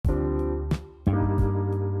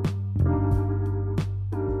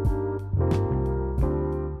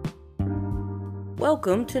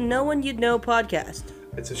Welcome to No One You'd Know podcast.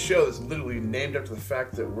 It's a show that's literally named after the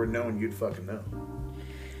fact that we're no one you'd fucking know.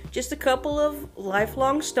 Just a couple of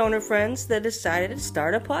lifelong stoner friends that decided to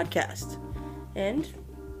start a podcast. And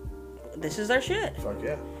this is our shit. Fuck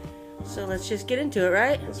yeah. So let's just get into it,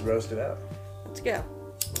 right? Let's roast it out. Let's go.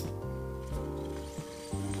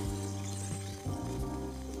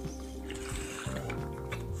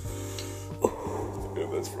 Yeah,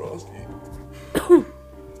 that's frosty. Jeez.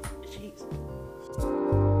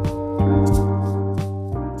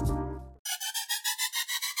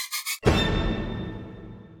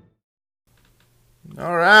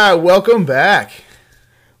 All right, welcome back.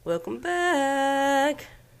 Welcome back.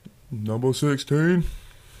 Number 16.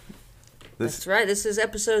 That's right. This is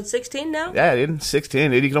episode 16 now. Yeah, dude.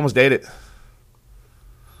 16, dude. You can almost date it.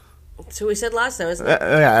 That's what we said last time, isn't it?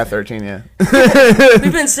 Yeah, 13, yeah.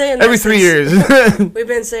 We've been saying that Every 3 years. We've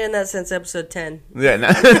been saying that since episode 10. Yeah, no.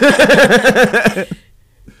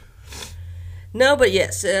 No, but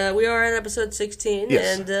yes, we are at episode 16,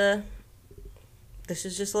 Yes. and this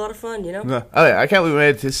is just a lot of fun, you know? No. Oh, yeah, I can't believe we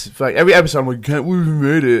made it this. Like, every episode, I'm like, can't believe we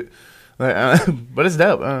made it. Like, but it's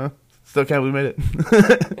dope. Still can't believe we made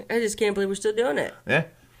it. I just can't believe we're still doing it. Yeah.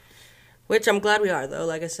 Which I'm glad we are, though.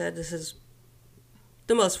 Like I said, this is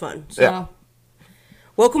the most fun. So, Yeah.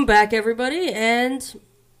 welcome back, everybody. And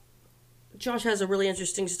Josh has a really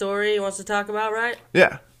interesting story he wants to talk about, right?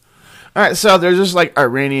 Yeah. All right, so there's this, like,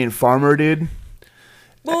 Iranian farmer dude.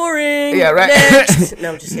 Boring. Yeah, right. Next.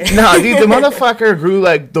 No, I'm just kidding. No, dude, the motherfucker grew,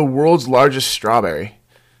 like, the world's largest strawberry.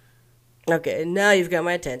 Okay, now you've got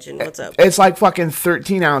my attention. What's up? It's like fucking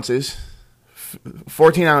 13 ounces,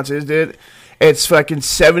 14 ounces, dude. It's fucking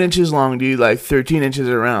 7 inches long, dude, like 13 inches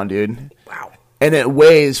around, dude. Wow. And it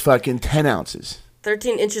weighs fucking 10 ounces.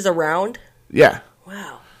 13 inches around? Yeah.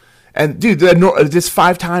 Wow. And, dude, it's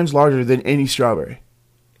 5 times larger than any strawberry.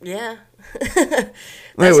 Yeah.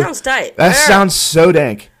 That sounds tight. That sounds so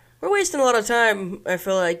dank. We're wasting a lot of time, I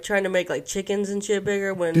feel like, trying to make, like, chickens and shit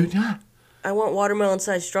bigger when Dude, yeah. I want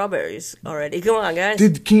watermelon-sized strawberries already. Come on, guys.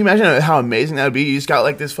 Dude, can you imagine how amazing that would be? You just got,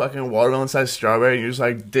 like, this fucking watermelon-sized strawberry, and you're just,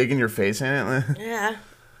 like, digging your face in it. Yeah.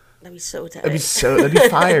 That'd be so tight. That'd be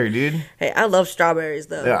fire, dude. Hey, I love strawberries,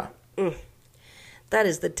 though. Yeah. That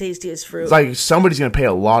is the tastiest fruit. It's like somebody's going to pay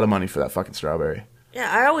a lot of money for that fucking strawberry.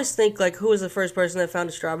 Yeah, I always think, like, who was the first person that found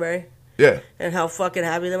a strawberry? Yeah. And how fucking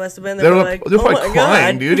happy they must have been. They're like, probably oh my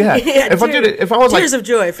crying, God. dude. Yeah. If I was tears like, of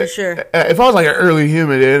joy, for sure. If I was like an early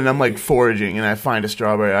human, dude, and I'm like foraging and I find a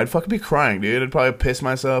strawberry, I'd fucking be crying, dude. I'd probably piss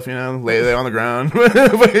myself, you know, lay there on the ground,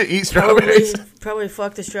 eat strawberries. Probably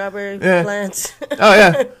fuck the strawberry Yeah. plants. Oh,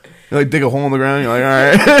 yeah. You like dig a hole in the ground, you're like,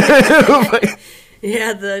 all right.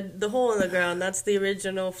 Yeah, the hole in the ground, that's the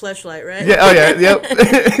original fleshlight, right? Yeah, oh, yeah, yep.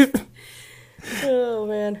 Oh,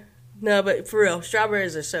 man. No, but for real,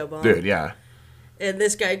 strawberries are so bomb. Dude, yeah. And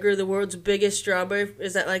this guy grew the world's biggest strawberry.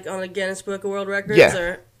 Is that like on a Guinness Book of World Records? Yeah.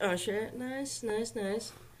 Or, oh, shit. Nice.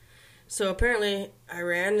 So apparently,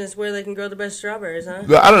 Iran is where they can grow the best strawberries, huh?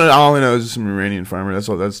 I don't know. All I know is some Iranian farmer. It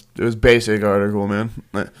was basic article, man.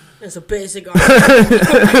 It's a basic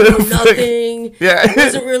article. Nothing. Yeah. I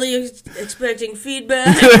wasn't really expecting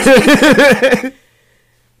feedback.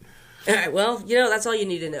 All right, well, you know, that's all you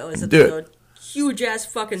need to know is that there's a huge-ass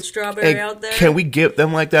fucking strawberry out there. Can we get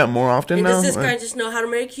them like that more often and now? does this guy just know how to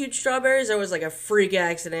make huge strawberries, or was it like a freak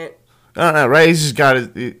accident? I don't know, right? He's just got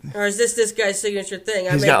it. Or is this guy's signature thing?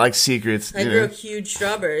 He's got like secrets. I grow huge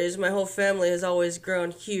strawberries. My whole family has always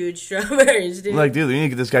grown huge strawberries, dude. Like, dude, we need to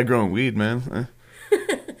get this guy growing weed, man.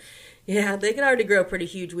 Yeah, they can already grow pretty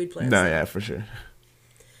huge weed plants. No, yeah, for sure.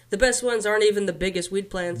 The best ones aren't even the biggest weed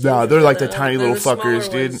plants. No, they're like the tiny little the fuckers,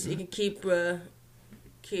 dude. Ones you can keep cloning,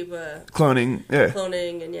 yeah.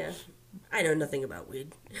 Cloning, and yeah. I know nothing about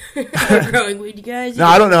weed. Growing weed, you guys. No,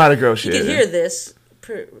 I don't know how to grow shit. You can hear this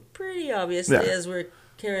pretty obviously as we're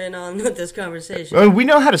carrying on with this conversation. Well, we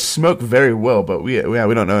know how to smoke very well, but we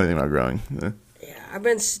don't know anything about growing. Yeah, I've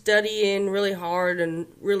been studying really hard and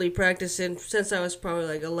really practicing since I was probably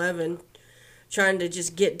like 11, trying to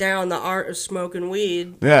just get down the art of smoking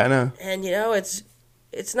weed. Yeah, I know. And, you know, it's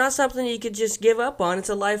not something you could just give up on. It's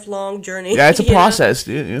a lifelong journey. Yeah, it's a process,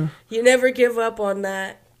 dude. Yeah. You never give up on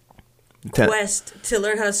that quest to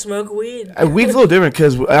learn how to smoke weed. Weed's a little different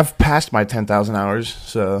because I've passed my 10,000 hours,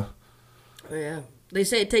 so. Oh, yeah. They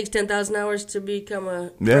say it takes 10,000 hours to become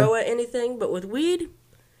a pro at anything, but with weed,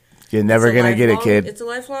 you're never going to get it, kid. It's a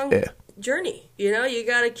lifelong journey. You know, you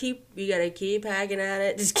gotta keep hacking at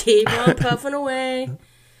it. Just keep on puffing away.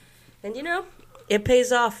 And, you know, it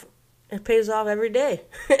pays off. It pays off every day.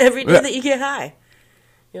 Every day that you get high.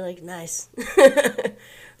 You're like, nice. A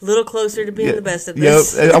little closer to being the best at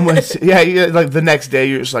this. Yep. Yeah, like the next day,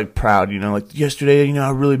 you're just like proud, like yesterday, I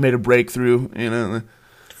really made a breakthrough, I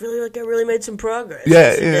feel like I really made some progress.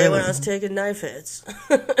 Yeah, Today when I was taking knife hits.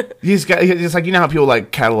 It's like, how people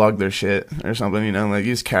like catalog their shit or something, like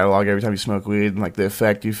you just catalog every time you smoke weed, and like the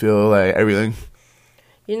effect you feel, like everything.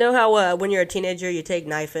 You know how when you're a teenager, you take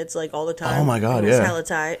knife hits like all the time? Oh my God, It's hella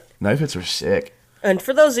tight. Knife hits are sick. And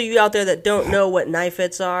for those of you out there that don't know what knife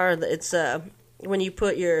hits are, it's when you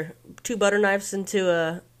put your 2 butter knives into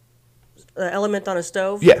a element on a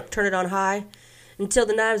stove, turn it on high until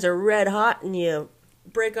the knives are red hot, and you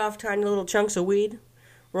break off tiny little chunks of weed,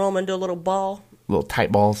 roll them into a little ball. Little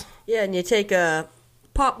tight balls. Yeah, and you take a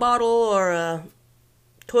pop bottle or a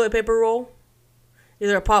toilet paper roll,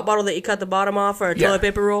 either a pop bottle that you cut the bottom off or a toilet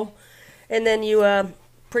paper roll, and then you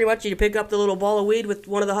pretty much you pick up the little ball of weed with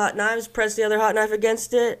one of the hot knives, press the other hot knife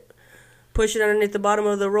against it, push it underneath the bottom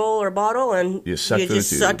of the roll or bottle, and you just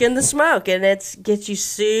suck in the smoke, and it gets you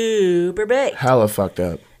super baked. Hella fucked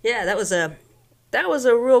up. Yeah, that was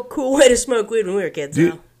a real cool way to smoke weed when we were kids.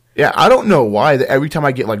 Dude, yeah, I don't know why. Every time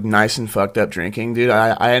I get like nice and fucked up drinking, dude,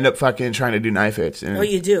 I end up fucking trying to do knife hits. Oh,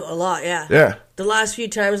 you do a lot, yeah. Yeah. The last few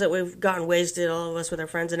times that we've gotten wasted, all of us with our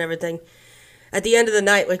friends and everything, at the end of the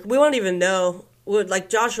night, like we won't even know. Like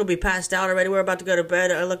Josh will be passed out already. We're about to go to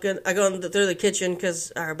bed. I go through the kitchen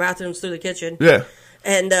because our bathroom's through the kitchen. Yeah.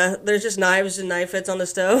 And there's just knives and knife hits on the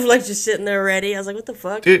stove, like just sitting there ready. I was like, "What the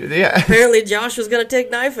fuck?" Dude, yeah. Apparently, Josh was gonna take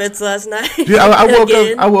knife hits last night. Dude,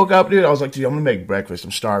 I woke up, dude. I was like, "Dude, I'm gonna make breakfast. I'm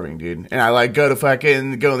starving, dude." And I like go in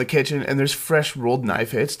the kitchen, and there's fresh rolled knife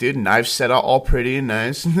hits, dude. Knives set out all pretty and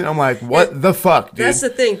nice. I'm like, "What the fuck, dude?" That's the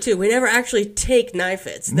thing too. We never actually take knife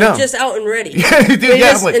hits. They're just out and ready. Yeah,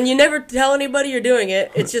 dude. And you never tell anybody you're doing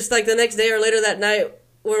it. It's just like the next day or later that night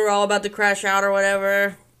when we're all about to crash out or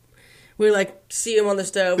whatever. We like see him on the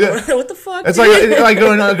stove. Yeah. What the fuck? It's like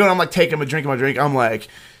going. I'm like taking a drink of my drink. I'm like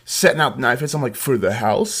setting out the knife hits. I'm like for the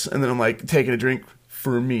house, and then I'm like taking a drink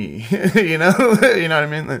for me. You know what I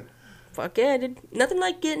mean? Like, fuck yeah, dude. Nothing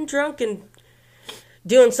like getting drunk and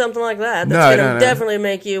doing something like that. That's gonna definitely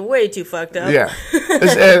make you way too fucked up. Yeah,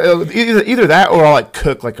 either that or I'll like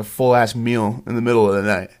cook like a full ass meal in the middle of the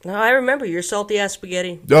night. No, I remember your salty ass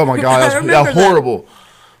spaghetti. Oh my god, that was horrible.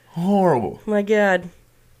 Horrible. Oh my god.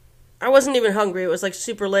 I wasn't even hungry. It was like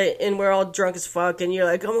super late, and we're all drunk as fuck. And you're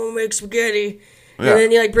like, "I'm gonna make spaghetti," and then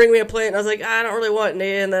you like bring me a plate, and I was like, "I don't really want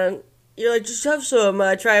any." And then you're like, "Just have some."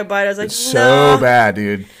 I try a bite. I was like, "It's no, so bad,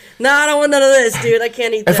 dude." No, I don't want none of this, dude. I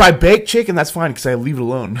can't eat that. If I bake chicken, that's fine because I leave it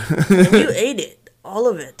alone. And you ate it, all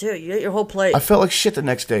of it, too. You ate your whole plate. I felt like shit the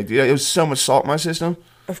next day, dude. It was so much salt in my system.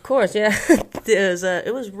 Of course, yeah.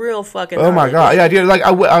 It was real fucking. Oh my god, yeah, dude. Like I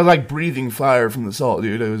was like breathing fire from the salt,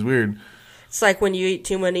 dude. It was weird. It's like when you eat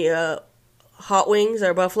too many hot wings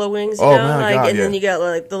or buffalo wings, you know? My God, then you got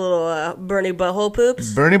like the little Bernie butthole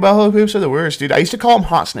poops. Bernie butthole poops are the worst, dude. I used to call them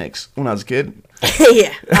hot snakes when I was a kid.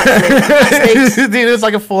 Yeah, hot snakes. Dude, it's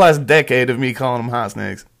like a full ass decade of me calling them hot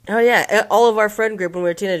snakes. Oh yeah, all of our friend group when we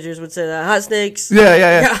were teenagers would say that. Hot snakes.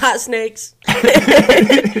 Yeah. Hot snakes.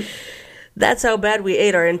 That's how bad we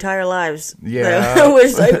ate our entire lives. Yeah. We're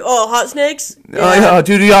just like, oh, hot snakes? Yeah. Oh, yeah,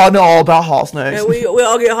 dude, y'all know all about hot snakes. Yeah, we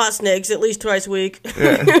all get hot snakes at least twice a week.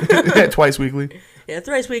 Yeah. Twice weekly. Yeah,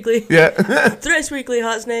 thrice weekly. Yeah. Thrice weekly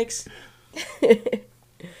hot snakes.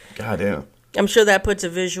 God damn. I'm sure that puts a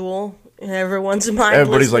visual in everyone's mind.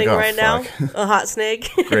 Everybody's like, oh, right fuck. Now. A hot snake.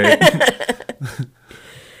 Great.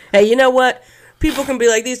 Hey, you know what? People can be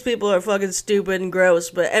like, these people are fucking stupid and gross,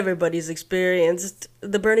 but everybody's experienced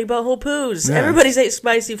the Bernie butthole poos. Yeah. Everybody's ate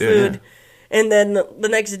spicy food. Yeah. And then the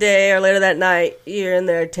next day or later that night, you're in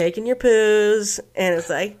there taking your poos, and it's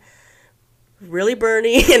like, really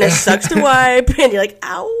Bernie, and it sucks to wipe, and you're like,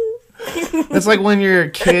 ow. It's like when you're a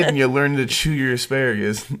kid and you learn to chew your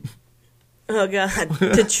asparagus. Oh, God.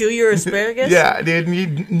 To chew your asparagus? Yeah, dude.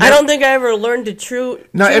 I don't think I ever learned to chew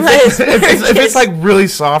if it's like really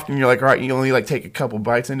soft and you're like, all right, you only like take a couple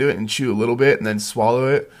bites into it and chew a little bit and then swallow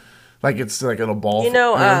it. Like it's like in a ball. You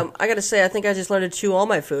know, I got to say, I think I just learned to chew all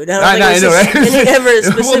my food. I don't think it's ever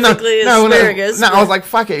specifically asparagus. No, I was like,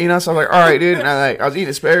 fuck it, So I was like, all right, dude. And I was eating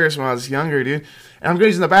asparagus when I was younger, dude. And I'm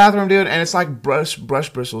going to the bathroom, dude, and it's like brush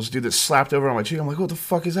bristles, dude, that slapped over on my cheek. I'm like, what the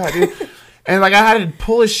fuck is that, dude? And, like, I had to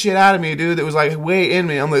pull this shit out of me, dude, that was, like, way in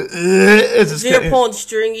me. I'm like, so you're pulling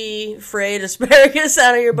stringy, frayed asparagus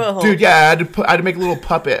out of your butthole. Dude, yeah, I had to make a little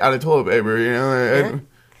puppet out of toilet paper, It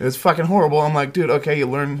was fucking horrible. I'm like, dude, okay, you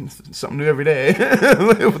learn something new every day.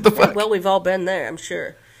 What the fuck? Well, we've all been there, I'm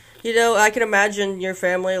sure. You know, I can imagine your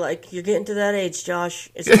family, like, you're getting to that age, Josh.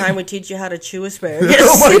 It's time we teach you how to chew asparagus.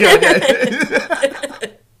 Oh, my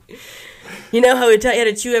God. You know how we taught you how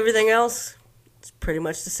to chew everything else? It's pretty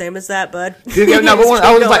much the same as that, bud. Dude, yeah, no, but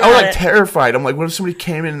I was like terrified. I'm like, what if somebody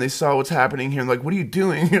came in and they saw what's happening here? I'm like, what are you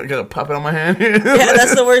doing? I got a puppet on my hand. Yeah,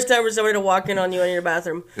 that's the worst time for somebody to walk in on you in your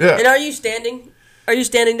bathroom. Yeah. And are you standing? Are you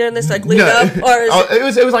standing there in this, like, leaned up? Or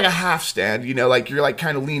is it was like a half stand, you know, like you're like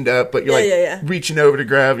kind of leaned up, but you're reaching over to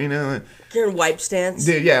grab, you know. You're in wipe stance.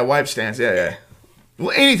 Dude, yeah, wipe stance, yeah.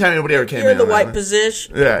 Well, anytime anybody ever came in. You're in the wipe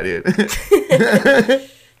position. Yeah, dude.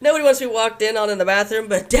 Nobody wants to be walked in on in the bathroom,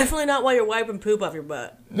 but definitely not while you're wiping poop off your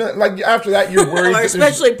butt. No, like, after that, you're worried. Or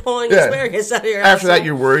especially pulling asparagus out of your After that,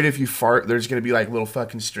 you're worried if you fart, there's going to be, like, little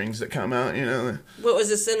fucking strings that come out, you know. What, was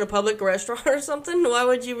this in a public restaurant or something? Why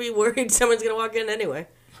would you be worried someone's going to walk in anyway?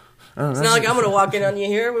 It's not like I'm going to walk in on you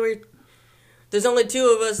here. There's only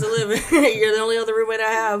two of us that live here. You're the only other roommate I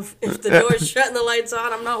have. If the door's shut and the light's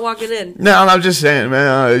on, I'm not walking in. No, I'm just saying,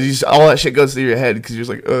 man. All that shit goes through your head because you're just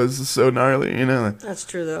like, oh, this is so gnarly, you know? That's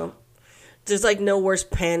true, though. There's, like, no worse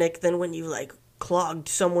panic than when you, like, clogged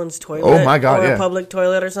someone's toilet. Oh, my God, or a public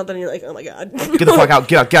toilet or something. And you're like, oh, my God. Get the fuck out.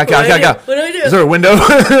 Get out. Get out. What do I do? Is there a window?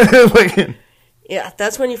 Yeah,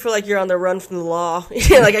 that's when you feel like you're on the run from the law.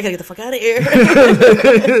 You're like, I gotta get the fuck out of here.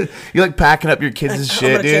 You're like packing up your kids'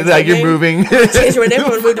 shit, dude. Like you're moving. I'm gonna change my name. I'm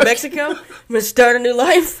gonna move to Mexico. I'm gonna start a new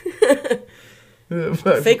life.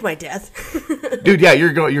 Fake my death. Dude, yeah,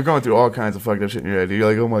 you're going through all kinds of fucked up shit in your head. Dude. You're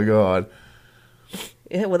like, oh my God.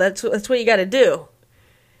 Yeah, well, that's what you gotta do.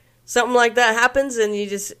 Something like that happens, and you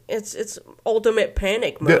just it's ultimate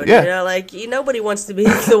panic mode. Yeah. You know, like nobody wants to be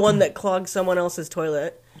the one that clogs someone else's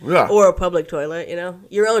toilet. Yeah. Or a public toilet, you know?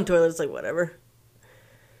 Your own toilet's like, whatever.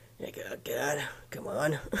 You're like, oh, God, come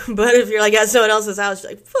on. But if you're, like, at someone else's house,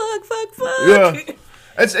 you're like, fuck. Yeah.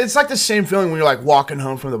 It's like the same feeling when you're, like, walking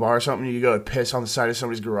home from the bar or something, and you go to piss on the side of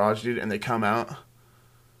somebody's garage, dude, and they come out.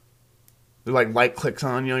 They're like, light clicks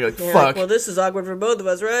on you, and you're like, fuck. Like, well, this is awkward for both of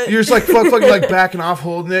us, right? You're just like, fuck, you're like backing off,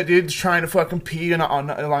 holding it, dude, trying to fucking pee on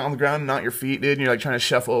the ground, not your feet, dude, and you're like trying to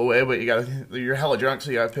shuffle away, but you're hella drunk, so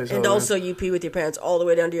you gotta piss. And also, you pee with your pants all the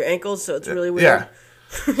way down to your ankles, so it's really weird.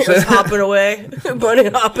 Yeah. You're hopping away, bunny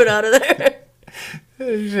hopping out of there.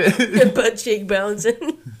 Butt cheek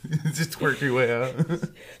bouncing. Just twerk your way out.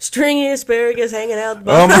 Stringy asparagus hanging out.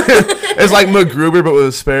 It's like MacGruber, but with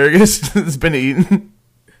asparagus. It's been eaten.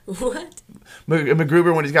 What?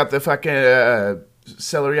 MacGruber when he's got the fucking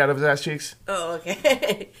celery out of his ass cheeks. Oh,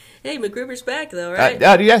 okay. Hey, MacGruber's back though, right?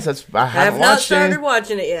 Yes, I have not started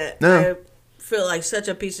watching it yet. No. I feel like such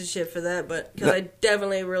a piece of shit for that, but because I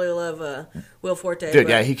definitely really love Will Forte. Dude,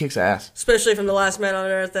 yeah, he kicks ass. Especially from The Last Man on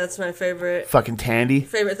Earth. That's my favorite. Fucking Tandy.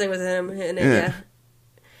 Favorite thing with him. And yeah.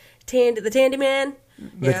 The Tandy Man.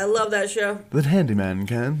 Yeah, I love that show. The Tandy Man,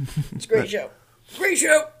 Ken. It's a great show. Great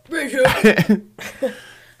show.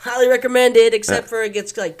 Highly recommended, except for it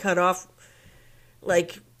gets like cut off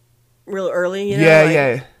like real early, you know? Yeah, like,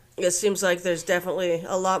 yeah. It seems like there's definitely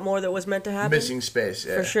a lot more that was meant to happen. Missing space,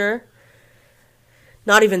 yeah. For sure.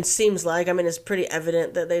 Not even seems like. I mean, it's pretty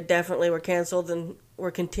evident that they definitely were canceled and we're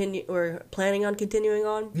planning on continuing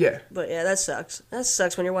on. Yeah. But yeah, that sucks. That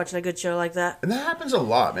sucks when you're watching a good show like that. And that happens a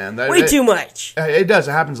lot, man. Way too much. It does.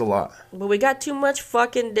 It happens a lot. But we got too much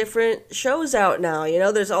fucking different shows out now, you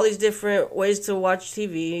know? There's all these different ways to watch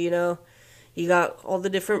TV, you know? You got all the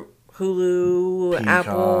different Hulu, Peacock,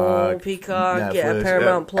 Apple, Peacock, Netflix,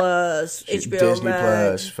 Paramount Plus, HBO Disney Max.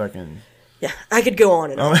 Plus, fucking... Yeah, I could go on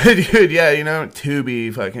and on. Dude, yeah, you know,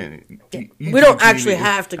 Tubi, fucking... We don't actually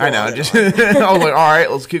have to go on. I know, just... I was like, all right,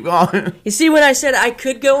 let's keep going. You see, when I said I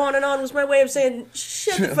could go on and on was my way of saying,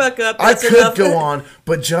 shut the fuck up, that's enough. I could go on,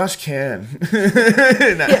 but Josh can.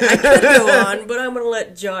 Yeah, I could go on, but I'm going to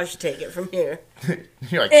let Josh take it from here.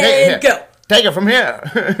 You're like, and go. Take it from here.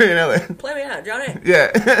 You know, like, play me out, Johnny.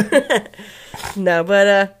 Yeah. No,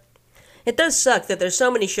 but it does suck that there's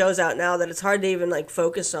so many shows out now that it's hard to even like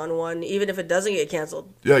focus on one, even if it doesn't get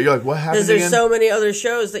canceled. Yeah, you're like, what happened? Because there's so many other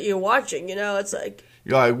shows that you're watching. You know, it's like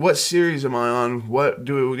you're like, what series am I on? What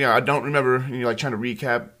do I don't remember. And you're like trying to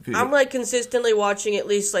recap. I'm like consistently watching at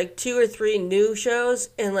least like 2 or 3 new shows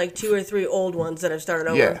and like 2 or 3 old ones that I've started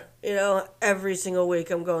over. Yeah. You know, every single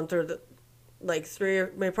week I'm going through like 3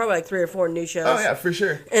 or 4 new shows. Oh yeah, for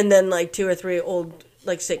sure. And then like 2 or 3 old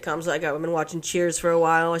like sitcoms. Like I've been watching Cheers for a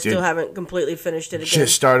while. I still haven't completely finished it again.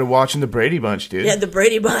 Just started watching the Brady Bunch, dude. Yeah, the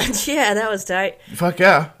Brady Bunch. Yeah, that was tight. Fuck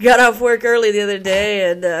yeah. Got off work early the other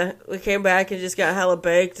day and we came back and just got hella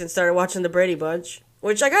baked and started watching the Brady Bunch.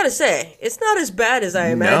 Which I gotta say, it's not as bad as I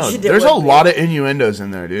imagined. There's a lot of innuendos in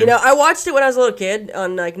there, dude. You know, I watched it when I was a little kid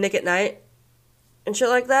on like Nick at Night and shit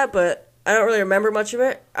like that, but I don't really remember much of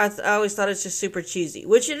it. I always thought it's just super cheesy,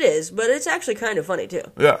 which it is, but it's actually kind of funny too.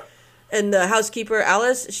 Yeah. And the housekeeper,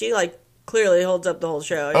 Alice, she like clearly holds up the whole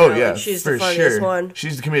show. Oh, yeah, like she's for the funniest sure. one.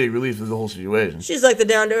 She's the comedic relief of the whole situation. She's like the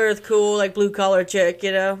down to earth, cool, like blue collar chick,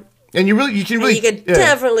 you know. And you can really,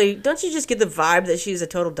 definitely. Don't you just get the vibe that she's a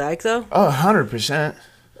total dyke though? Oh, 100%.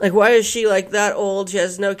 Like, why is she like that old? She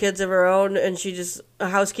has no kids of her own, and she just a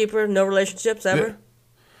housekeeper, no relationships ever. Yeah.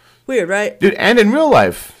 Weird, right? Dude, and in real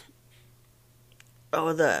life.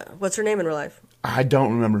 Oh, what's her name in real life? I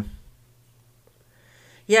don't remember.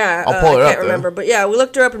 Yeah, I'll pull her I up, can't remember. But yeah, we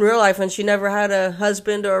looked her up in real life, and she never had a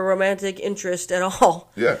husband or a romantic interest at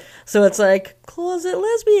all. Yeah. So it's like, closet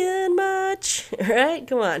lesbian much, right?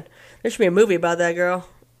 Come on. There should be a movie about that girl.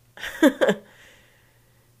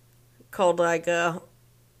 Called, like,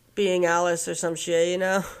 Being Alice or some shit, you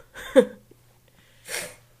know?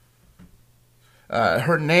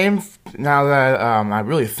 Her name, now that I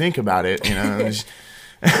really think about it, you know...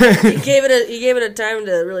 You gave it a time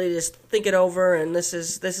to really just think it over, and this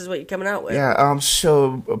is what you're coming out with. Yeah.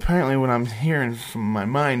 So apparently, what I'm hearing from my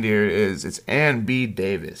mind here is it's Ann B.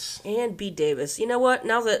 Davis. Ann B. Davis. You know what?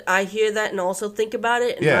 Now that I hear that and also think about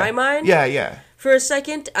it in my mind, yeah. For a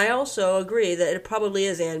second, I also agree that it probably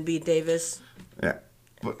is Ann B. Davis. Yeah.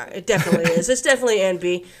 It definitely is. It's definitely Ann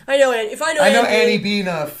B. I know Ann. If I know Annie B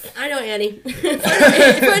enough. I know Annie.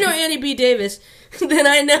 If I know Annie B. Davis, then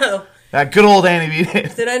I know. That good old Annie B.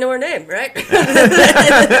 Davis. Then I know her name, right? Then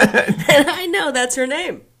I know that's her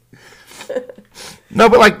name. No,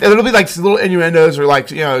 but like it'll be like little innuendos or like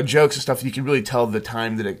jokes and stuff. You can really tell the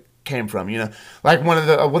time that it came from. You know, like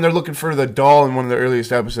when they're looking for the doll in one of the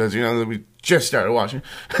earliest episodes. You know, that we just started watching.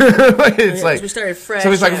 It's like we started fresh.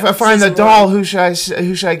 So it's like if I find the doll, who should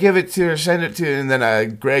I give it to or send it to? And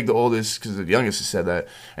then Greg, the oldest, because the youngest, has said that,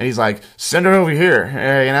 and he's like, send her over here.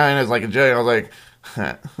 And it's like a joke. I was like.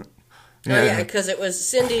 Yeah, because it was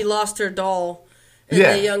Cindy lost her doll, and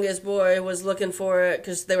the youngest boy was looking for it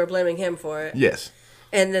because they were blaming him for it. Yes.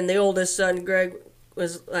 And then the oldest son, Greg,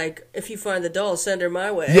 was like, if you find the doll, send her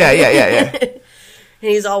my way. Yeah. And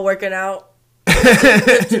he's all working out,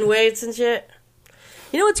 lifting weights and shit.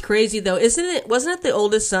 You know what's crazy, though? Wasn't it the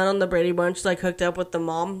oldest son on the Brady Bunch, like, hooked up with the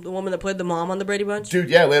mom, the woman that played the mom on the Brady Bunch? Dude,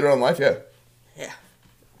 yeah, later on in life, yeah. Yeah.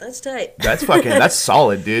 That's tight. That's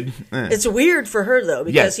solid, dude. It's weird for her, though,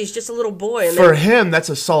 because he's just a little boy. And for him, that's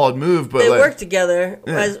a solid move, but they worked together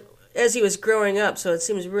as he was growing up, so it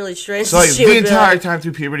seems really strange. So the entire time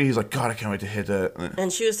through puberty, he's like, God, I can't wait to hit that.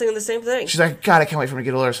 And she was thinking the same thing. She's like, God, I can't wait for him to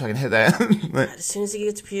get older so I can hit that. God, as soon as he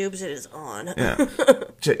gets pubes, it is on.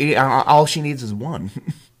 Yeah. All she needs is one.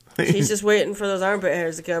 She's just waiting for those armpit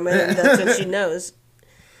hairs to come in, and that's when she knows.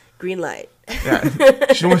 Green light.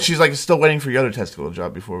 Yeah. She's like still waiting for your other testicle to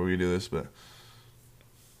drop before we do this, but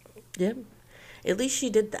yeah, at least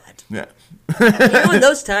she did that. Yeah. In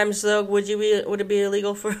those times though, would it be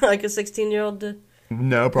illegal for like a 16-year-old to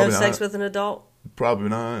probably have sex with an adult? Probably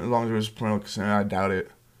not, as long as there was parental consent. I doubt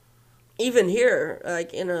it. Even here,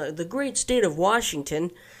 like in the great state of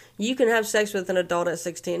Washington, you can have sex with an adult at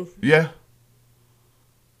 16. Yeah.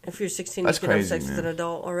 If you're 16, That's you can crazy, have sex with an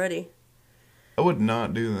adult already. I would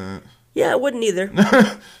not do that. Yeah, I wouldn't either.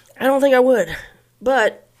 I don't think I would.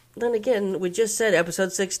 But then again, we just said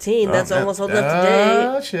episode 16. That's almost holding up to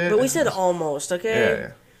date. Shit. But we said almost, okay?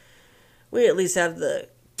 Yeah. We at least have the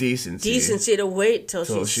decency to wait till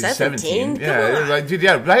she's 17. Yeah, Come on. like, dude,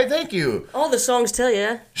 yeah, right? Thank you. All the songs tell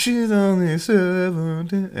you. She's only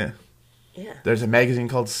 17. Yeah. There's a magazine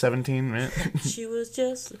called 17, right? She was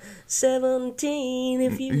just 17,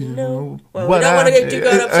 if you know. Well, we don't want to get too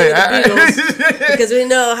caught up to the Beatles because we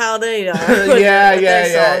know how they are. Yeah.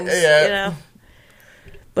 You know?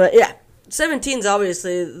 But yeah, 17 is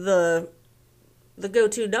obviously the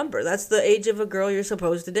go-to number. That's the age of a girl you're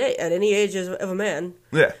supposed to date at any age of a man.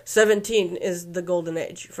 Yeah. 17 is the golden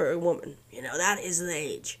age for a woman. You know, that is the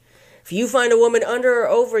age. If you find a woman under or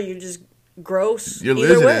over, you're just gross. You're either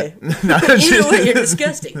losing way. it. No, either way, you're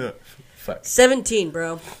disgusting. Fuck. 17,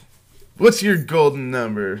 bro. What's your golden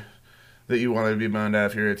number that you want to be boned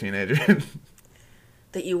at if you're a teenager?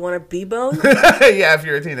 That you want to be boned? Yeah, if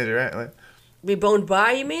you're a teenager, right? Like, be boned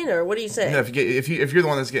by, you mean? Or what are you saying? no, if you're the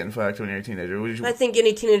one that's getting fucked when you're a teenager, I think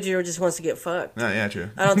any teenager just wants to get fucked. No, yeah, true.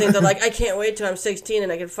 I don't think they're like, I can't wait till I'm 16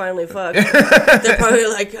 and I can finally fuck. They're probably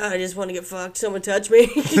like, God, I just want to get fucked. Someone touch me.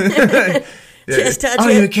 Just touch it. I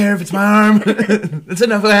don't even care if it's my arm. It's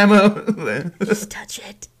enough ammo. Just touch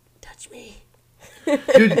it. Touch me.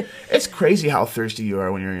 Dude, it's crazy how thirsty you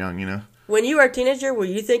are when you're young, you know? When you were a teenager, were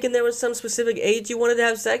you thinking there was some specific age you wanted to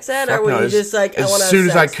have sex at? Fuck or were no, you just like, I want to have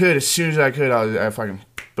sex? As soon as I could, I fucking,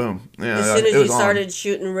 boom. As soon as you started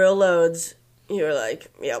shooting real loads, you were like,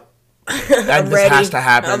 yep. This has to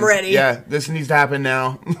happen. I'm ready. Yeah, this needs to happen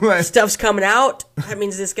now. Stuff's coming out. That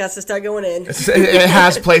means this got to start going in. It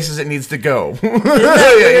has places it needs to go. Isn't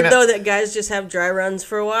that weird, though, that guys just have dry runs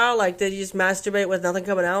for a while? Like, they just masturbate with nothing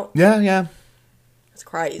coming out? Yeah. That's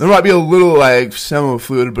crazy. There might be a little, like,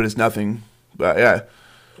 semi-fluid, but it's nothing. But, yeah.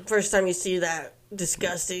 First time you see that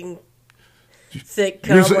disgusting thick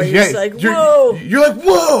cum, where you're just like, you're, whoa. You're like,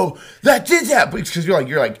 whoa, that did that. Because you're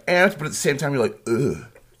like amped, but at the same time, you're like, ugh.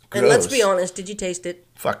 Gross. And let's be honest, did you taste it?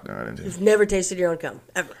 Fuck no, I didn't. You've never tasted your own cum,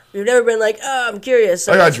 ever. You've never been like, oh, I'm curious.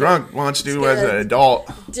 So I got drunk once, dude, as an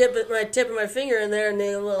adult. Tip my finger in there and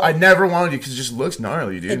then a little... I never wanted to because it just looks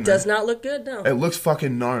gnarly, dude. It does not look good, no. It looks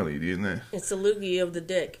fucking gnarly, dude. It's the loogie of the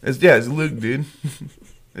dick. It's Luke, dude.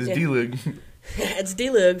 It's D-Lug. It's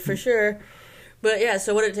D-Lug, for sure. But yeah,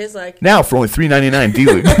 so what did it taste like? Now for only $3.99,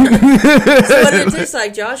 D-Lug. So what did it taste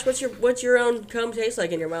like, Josh? What's your own cum taste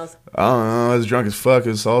like in your mouth? I don't know. I was drunk as fuck. It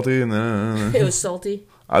was salty, and then it was salty.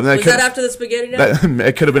 Was that after the spaghetti night?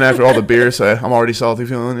 It could have been after all the beer, so I'm already salty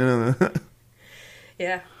feeling.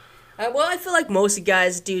 Yeah. Well, I feel like most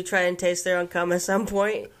guys do try and taste their own cum at some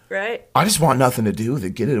point, right? I just want nothing to do with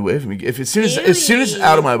it. Get it away from me. If as soon as it's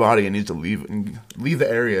out of my body, it needs to leave the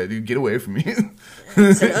area. Dude, get away from me.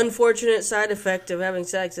 It's an unfortunate side effect of having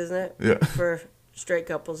sex, isn't it? Yeah. For straight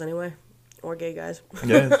couples, anyway, or gay guys.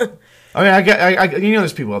 Yeah. I mean, I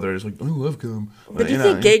there's people out there that's like, I love cum. But do you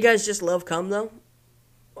think gay guys just love cum though,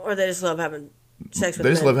 or they just love having sex with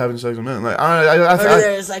men? They just love having sex with men. Like,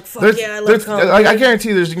 there's like, fuck yeah, I love cum. I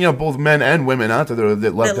guarantee there's both men and women out there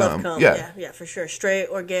that love cum. Yeah, for sure. Straight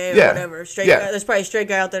or gay or whatever. Straight guy, there's probably a straight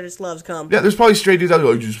guy out there that just loves cum. Yeah, there's probably straight dudes out there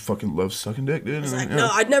like, you just fucking love sucking dick, dude. It's like, no,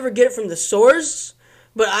 I'd never get it from the source,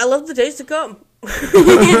 but I love the taste of cum.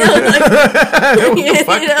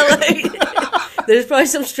 There's probably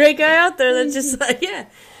some straight guy out there that's just like, yeah.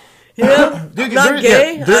 Dude, I'm not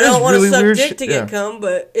gay. I don't want to suck dick to get cum,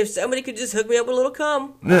 but if somebody could just hook me up with a little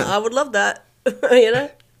cum, I would love that.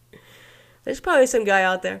 There's probably some guy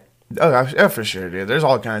out there. Oh, yeah, for sure, dude. There's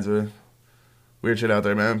all kinds of weird shit out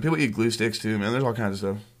there, man. People eat glue sticks, too, man. There's all kinds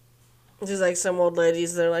of stuff. It's just like some old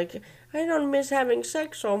ladies, they're like, I don't miss having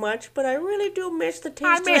sex so much, but I really do miss the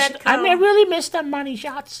taste of that cum. I really miss them money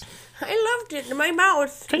shots. I loved it in my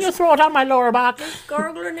mouth. Can you throw it on my lower back?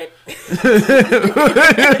 Gargling it.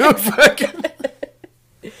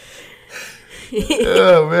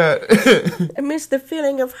 Oh, man. I miss the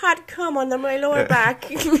feeling of hot cum on my lower back.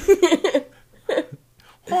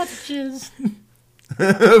 Hot jizz.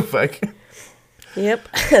 Fuck. Yep.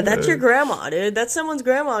 That's your grandma, dude. That's someone's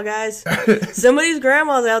grandma, guys. Somebody's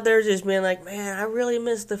grandma's out there just being like, man, I really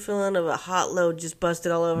miss the feeling of a hot load just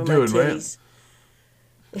busted all over my titties.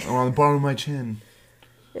 Or on the bottom of my chin.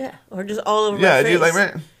 Yeah. Or just all over my face. Yeah, dude, like,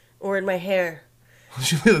 man. Or in my hair.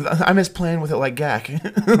 I miss playing with it like Gak.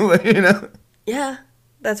 Yeah.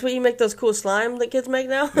 That's what you make those cool slime that kids make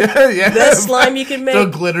now? Yeah. That slime you can make. Throw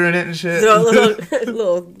glitter in it and shit. Throw a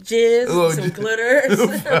little jizz, some glitter.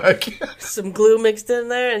 Oh, fuck. Some glue mixed in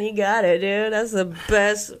there, and you got it, dude. That's the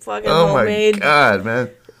best fucking homemade. Oh, my God,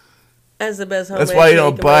 man. That's the best homemade. That's why you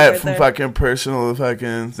don't buy it from fucking personal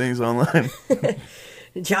fucking things online.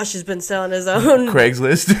 Josh has been selling his own.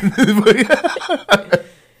 Craigslist.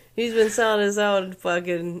 He's been selling his own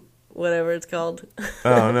fucking whatever it's called.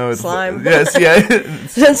 Oh, no. It's slime. Yes, yeah.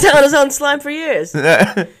 He's been selling his own slime for years.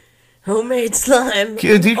 Homemade slime.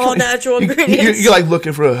 All natural ingredients. You're like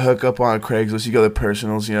looking for a hookup on Craigslist. You go to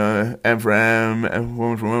personals, M for M, and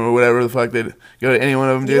Woman for Woman, or whatever the fuck. They go to any one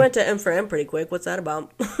of them, dude. You went to M for M pretty quick. What's that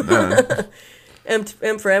about? M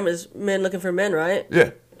for M is men looking for men, right? Yeah.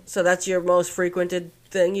 So that's your most frequented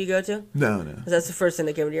thing you go to? No. That's the first thing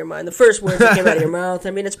that came to your mind. The first words that came out of your mouth.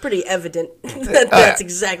 I mean, it's pretty evident that that's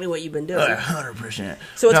exactly what you've been doing. 100%.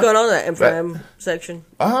 So what's going on in that M for M section?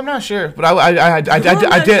 I'm not sure, but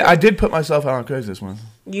I did put myself out on Craigslist once.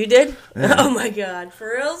 You did? Yeah. Oh my God, for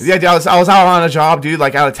real? Yeah, I was out on a job, dude,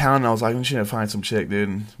 like out of town, and I was like, I'm just gonna find some chick, dude.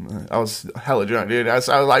 And I was hella drunk, dude. I was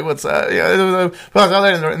like, what's up? Yeah, but I was out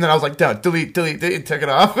there, and then I was like, no, delete, took it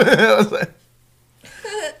off. I was like,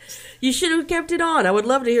 you should have kept it on. I would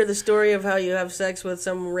love to hear the story of how you have sex with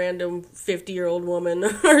some random 50-year-old woman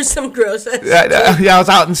or some gross ass. Yeah,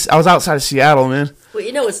 I was outside of Seattle, man. Well,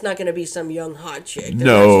 you know it's not going to be some young hot chick.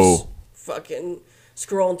 No. Just fucking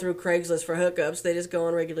scrolling through Craigslist for hookups. They just go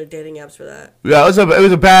on regular dating apps for that. Yeah, it was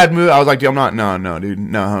a bad move. I was like, dude, I'm not. No, dude,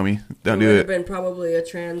 no, homie, don't do it. Would have been probably a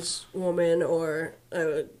trans woman or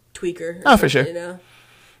a tweaker. Oh, for sure. You know.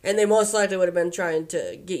 And they most likely would have been trying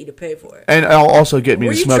to get you to pay for it. And I'll also get me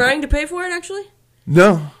to smoke. Were you trying to pay for it, actually?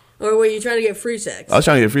 No. Or were you trying to get free sex? I was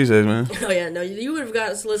trying to get free sex, man. Oh, yeah. No, you would have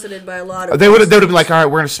gotten solicited by a lot of... They would have been like, all right,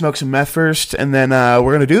 we're going to smoke some meth first, and then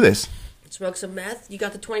we're going to do this. Smoke some meth. You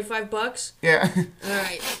got the $25? Yeah. All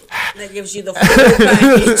right. That gives you the full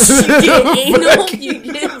package. You get anal,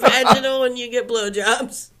 you get vaginal, and you get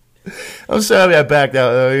blowjobs. I'm so happy I backed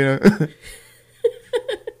out, though, you know.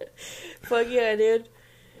 Fuck yeah, dude.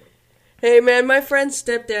 Hey, man, my friend's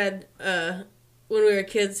stepdad, when we were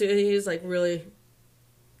kids, he was, like, really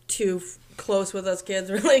too close with us kids,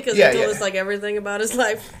 really, because he told us, like, everything about his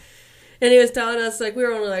life. And he was telling us, like, we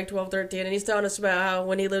were only, like, 12, 13, and he's telling us about how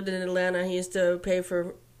when he lived in Atlanta, he used to pay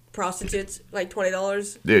for prostitutes, like,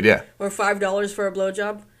 $20. Dude, yeah. Or $5 for a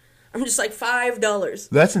blowjob. I'm just like, $5.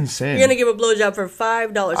 That's insane. You're going to give a blowjob for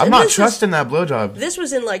 $5. I'm not trusting that blowjob. This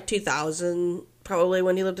was in, like, 2000, probably,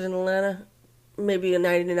 when he lived in Atlanta. Maybe in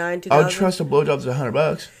 99, 2000. I would trust a blowjob to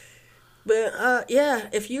 $100. But, yeah,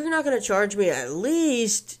 if you're not going to charge me at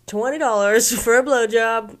least $20 for a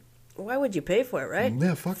blowjob, why would you pay for it, right?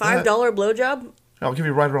 Yeah, fuck $5 that. blowjob? I'll give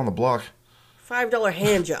you right around the block. $5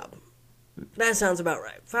 hand job. That sounds about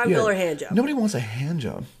right. $5 hand job. Nobody wants a hand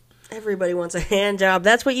job. Everybody wants a hand job.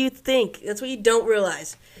 That's what you think. That's what you don't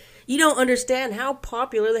realize. You don't understand how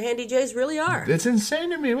popular the handy J's really are. It's insane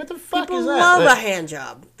to me. What the fuck People is that? love a hand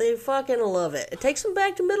job. They fucking love it. It takes them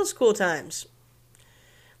back to middle school times.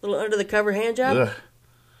 Little under the cover hand job. Ugh.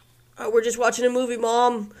 Oh, we're just watching a movie,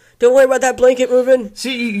 Mom. Don't worry about that blanket moving.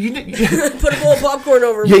 See, you Put a bowl of popcorn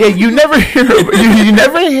over. Yeah, you never hear. You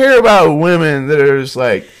never hear about women that are just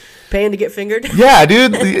like paying to get fingered. Yeah,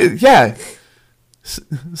 dude. Yeah,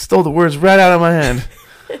 stole the words right out of my hand.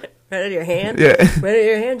 Right out of your hand. Yeah. Right out of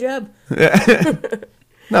your hand job. Yeah.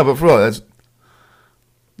 No, but for real, that's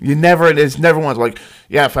It's never once like,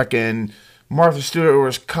 yeah, fucking Martha Stewart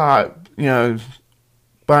was caught,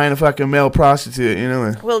 buying a fucking male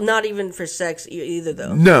prostitute, Well, not even for sex either,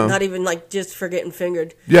 though. No. Not even, like, just for getting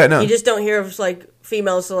fingered. Yeah, no. You just don't hear of, like,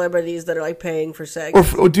 female celebrities that are, like, paying for sex.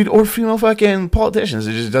 Or female fucking politicians.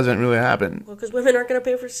 It just doesn't really happen. Well, because women aren't going to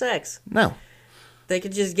pay for sex. No. They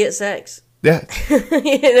could just get sex. Yeah.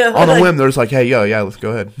 On a whim, they're just like, hey, yeah, let's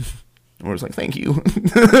go ahead. And we're just like, thank you.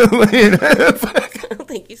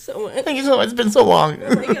 Thank you so much. Thank you so much. It's been so long.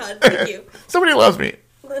 Oh, my God. Thank you. Somebody loves me.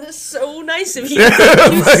 That is so nice of you.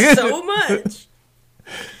 Thank you so much.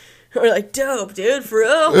 We're like, dope, dude, for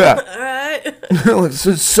real? Yeah. All right.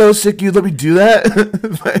 so sick you'd let me do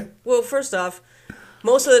that? Well, first off,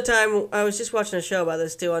 most of the time, I was just watching a show about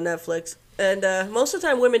this, too, on Netflix, and most of the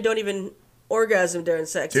time, women don't even orgasm during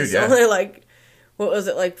sex. Dude, it's yeah. only like, what was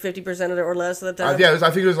it, like 50% of it or less of the time? I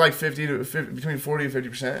think it was like between 40 and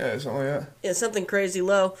 50%, yeah, something like that. Yeah, something crazy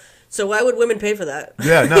low. So why would women pay for that?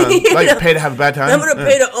 Yeah, no, like pay to have a bad time. I'm gonna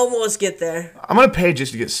pay to almost get there. I'm gonna pay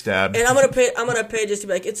just to get stabbed. And I'm gonna pay just to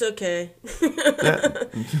be like, it's okay.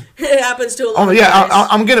 It happens to a lot of yeah, guys.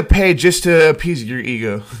 I'm gonna pay just to appease your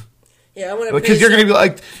ego. Yeah, I'm gonna pay. Because you're gonna be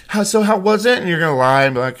like, how was it? And you're gonna lie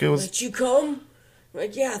and be like, it was. Did you come? I'm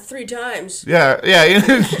like, yeah, 3 times. Yeah. What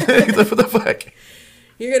the fuck?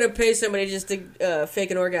 You're gonna pay somebody just to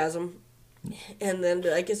fake an orgasm, and then be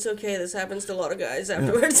like, it's okay. This happens to a lot of guys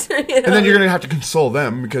afterwards. And then you're gonna have to console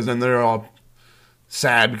them because then they're all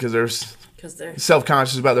sad because they're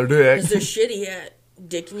self-conscious about their dick. Because they're shitty at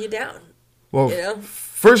dicking you down. Well,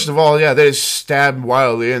 first of all, yeah, they just stab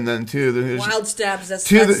wildly, and then two, wild stabs. That's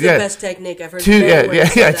the best technique I've heard.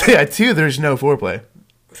 Two, there's no foreplay.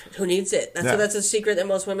 Who needs it? That's a secret that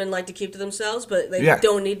most women like to keep to themselves, but they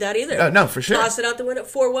don't need that either. No, for sure. Toss it out the window.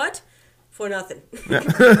 For what? For nothing.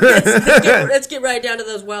 Let's get right down to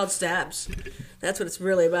those wild stabs. That's what it's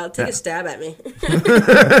really about. Take a stab at me.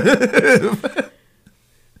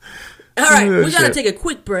 All right, we got to take a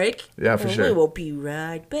quick break. Yeah, for sure. We will be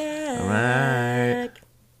right back. All right.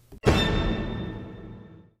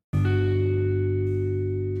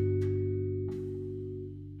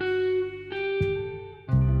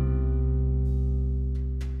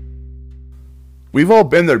 We've all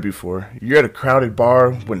been there before. You're at a crowded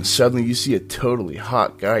bar when suddenly you see a totally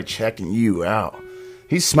hot guy checking you out.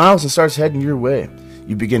 He smiles and starts heading your way.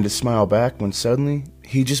 You begin to smile back when suddenly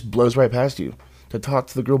he just blows right past you to talk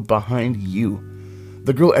to the girl behind you.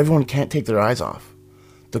 The girl everyone can't take their eyes off.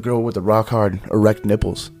 The girl with the rock-hard, erect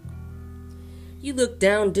nipples. You look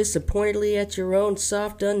down disappointedly at your own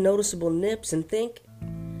soft, unnoticeable nips and think,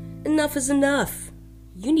 enough is enough.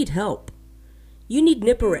 You need help. You need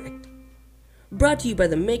Nip Erect. Brought to you by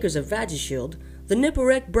the makers of VagiShield, the Nip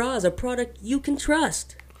Erect bra is a product you can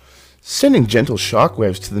trust. Sending gentle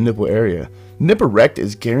shockwaves to the nipple area, Nip Erect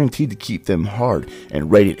is guaranteed to keep them hard and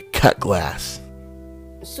ready to cut glass.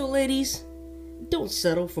 So ladies, don't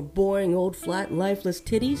settle for boring old flat lifeless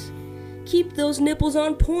titties. Keep those nipples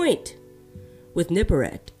on point with Nip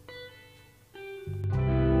Erect.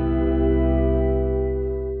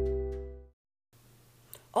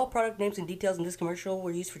 All product names and details in this commercial were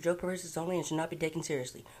used for joke purposes only and should not be taken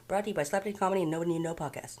seriously. Brought to you by Slapdick Comedy and Nobody You Know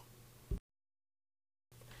Podcast.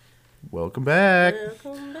 Welcome back.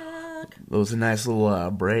 Welcome back. That was a nice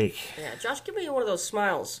little break. Yeah, Josh, give me one of those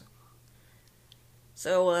smiles.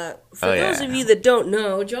 So, for those of you that don't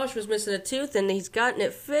know, Josh was missing a tooth and he's gotten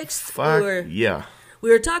it fixed. Fuck yeah. We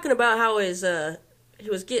were talking about how he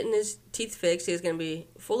was getting his teeth fixed. He was going to be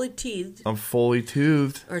fully teethed. I'm fully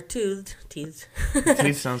toothed. Or toothed. Teethed.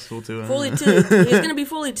 Teeth sounds cool too. Fully toothed. He's going to be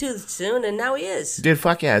fully toothed soon, and now he is. Dude,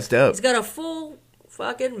 fuck yeah, it's dope. He's got a full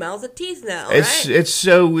fucking mouth of teeth now, It's right? it's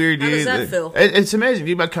so weird, dude. How does that feel? It's amazing.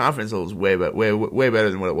 Dude, my confidence level is way better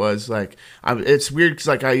than what it was. Like, it's weird because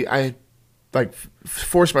like I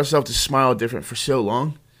forced myself to smile different for so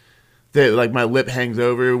long that like my lip hangs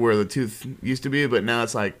over where the tooth used to be, but now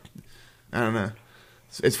it's like I don't know.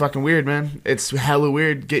 It's fucking weird, man. It's hella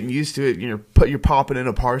weird getting used to it. You're popping in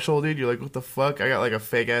a partial, dude. You're like, what the fuck? I got like a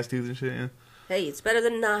fake ass tooth and shit. Hey, it's better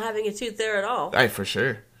than not having a tooth there at all. Aye, for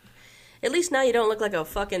sure. At least now you don't look like a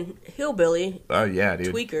fucking hillbilly. Oh yeah,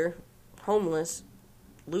 dude. Tweaker, homeless,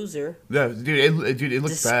 loser. Yeah, dude. It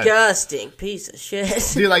looks bad. Disgusting piece of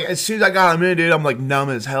shit. Dude, like as soon as I got him in, dude, I'm like numb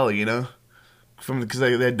as hell, because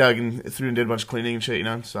they dug through and did a bunch of cleaning and shit,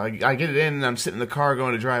 So I get it in and I'm sitting in the car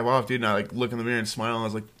going to drive off, dude, and I like look in the mirror and smile and I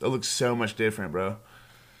was like, it looks so much different, bro.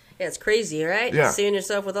 Yeah, it's crazy, right? Yeah. Seeing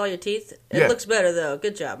yourself with all your teeth. It looks better though.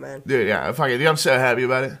 Good job, man. Dude, yeah, fuck it. Dude, I'm so happy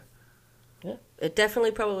about it. Yeah. It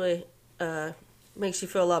definitely probably makes you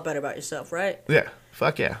feel a lot better about yourself, right? Yeah,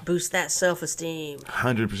 fuck yeah. Boost that self-esteem.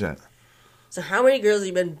 100%. So how many girls have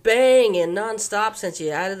you been banging nonstop since you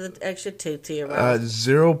added the extra tooth to your mouth?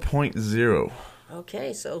 0.0.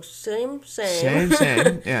 Okay, so same. Same,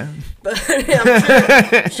 yeah. But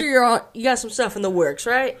I'm sure you got some stuff in the works,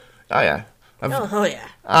 right? Oh, yeah. Oh, yeah.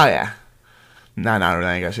 Oh, yeah. Nah,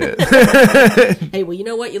 I ain't got shit. Hey, well, you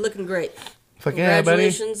know what? You're looking great. Fuck yeah, buddy.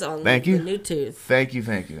 Congratulations on Thank you. the new tooth. Thank you.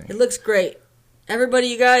 It looks great. Everybody,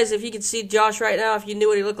 you guys, if you could see Josh right now, if you knew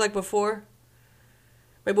what he looked like before,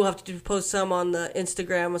 maybe we'll have to post some on the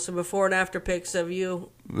Instagram with some before and after pics of you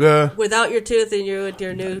without your tooth and you with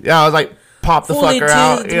your new... Yeah, I was like, pop the fully fucker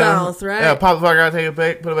out. toothed mouth, right? Yeah, pop the fucker out, take a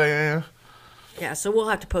pic, put it back in. Yeah, so we'll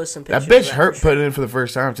have to post some pictures. That bitch of hurt for sure. putting it in for the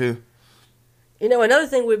first time, too. Another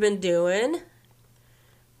thing we've been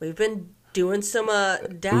doing some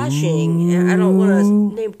dashing. I don't want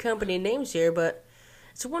to name company names here, but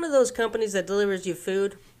it's one of those companies that delivers you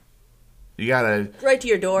food. You gotta... Right to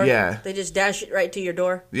your door. Yeah. They just dash it right to your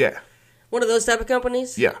door. Yeah. One of those type of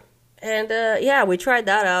companies. Yeah. And, we tried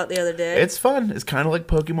that out the other day. It's fun. It's kind of like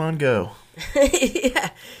Pokemon Go. Yeah,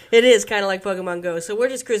 it is kind of like Pokemon Go. So we're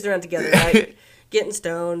just cruising around together, right? Getting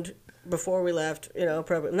stoned before we left.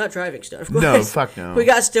 Probably not driving stoned, of course. No, fuck no. We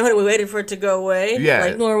got stoned and we waited for it to go away,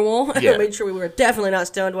 like normal. Yeah. Made sure we were definitely not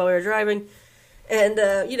stoned while we were driving. And,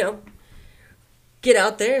 get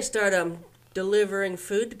out there, start delivering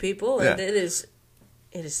food to people, and it is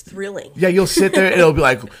thrilling. Yeah, you'll sit there and it'll be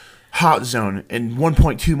like hot zone in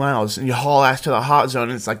 1.2 miles, and you haul ass to the hot zone,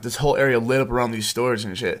 and it's like this whole area lit up around these stores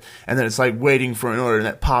and shit. And then it's like waiting for an order, and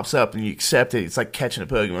that pops up, and you accept it. It's like catching a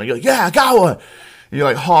Pokemon. You're like, yeah, I got one. And you're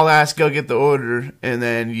like, haul ass, go get the order, and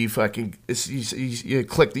then you fucking you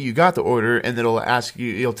click that you got the order, and then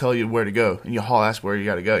it'll tell you where to go, and you haul ass where you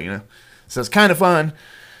got to go. So it's kind of fun.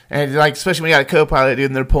 And, like, especially when you got a co-pilot, dude,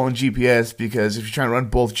 and they're pulling GPS, because if you're trying to run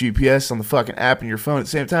both GPS on the fucking app and your phone at the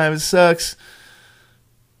same time, it sucks.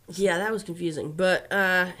 Yeah, that was confusing. But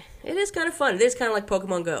it is kind of fun. It is kind of like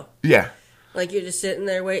Pokemon Go. Yeah. Like, you're just sitting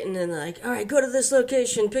there waiting, and like, all right, go to this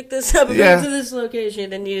location, pick this up, and go to this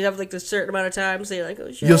location. And you have, like, this certain amount of time, so you're like,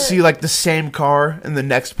 oh, shit. You'll see, like, the same car in the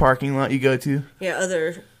next parking lot you go to. Yeah,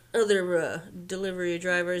 other delivery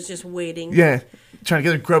drivers just waiting. Yeah. Trying to get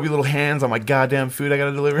their grubby little hands on my goddamn food I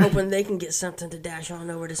gotta deliver. Hoping they can get something to dash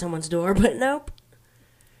on over to someone's door, but nope.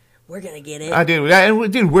 We're gonna get it. I do.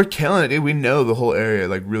 And dude, we're killing it, dude. We know the whole area,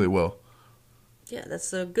 like, really well. Yeah,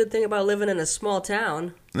 that's the good thing about living in a small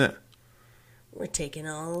town. Yeah. We're taking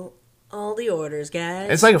all the orders,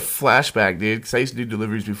 guys. It's like a flashback, dude, because I used to do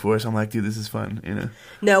deliveries before, so I'm like, dude, this is fun,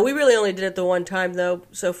 No, we really only did it the one time, though,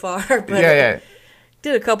 so far. But yeah.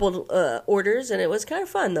 Did a couple orders, and it was kind of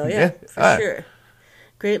fun, though, yeah for sure.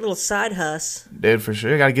 Great little side hus. Dude, for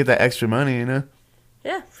sure. Gotta get that extra money,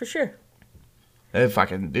 Yeah, for sure. If I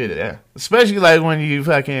can do it, yeah. Especially, like, when you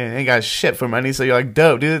fucking ain't got shit for money, so you're like,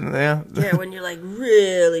 dope, dude. Yeah, when you're, like,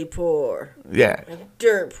 really poor. Yeah. Like,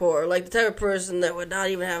 dirt poor. Like, the type of person that would not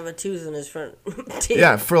even have a tooth in his front teeth.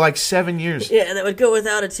 Yeah, for, like, 7 years. Yeah, that would go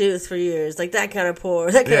without a tooth for years. Like, that kind of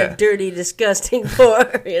poor. That kind of dirty, disgusting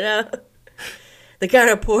poor, The kind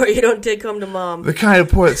of poor you don't take home to mom. The kind of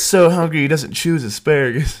poor that's so hungry he doesn't choose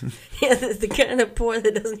asparagus. Yeah, the kind of poor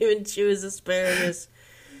that doesn't even choose asparagus.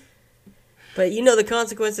 But you know the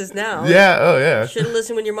consequences now. Yeah, oh yeah. Should have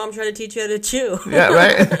listened when your mom tried to teach you how to chew. Yeah,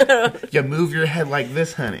 right? You move your head like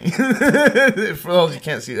this, honey. For those you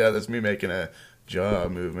can't see that, that's me making a jaw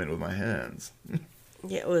movement with my hands.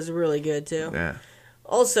 Yeah, it was really good too. Yeah.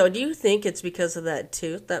 Also, do you think it's because of that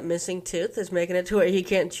tooth, that missing tooth, that's making it to where he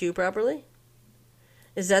can't chew properly?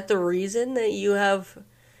 Is that the reason that you have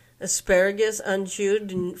asparagus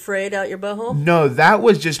unchewed and frayed out your butthole? No, that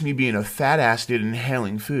was just me being a fat ass dude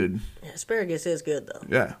inhaling food. Yeah, asparagus is good, though.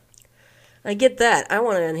 Yeah. I get that. I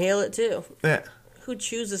want to inhale it, too. Yeah. Who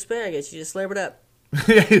chews asparagus? You just slurp it up.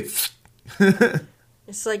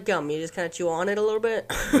 It's like gum. You just kind of chew on it a little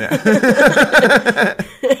bit. Yeah.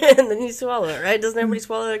 And then you swallow it, right? Doesn't everybody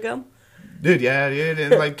swallow their gum? Dude, yeah, dude.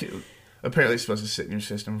 And, like, apparently it's supposed to sit in your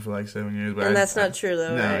system for, like, 7 years. But And that's not true,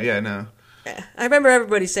 though, no, right? yeah, no. Yeah. I remember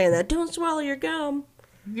everybody saying that. Don't swallow your gum.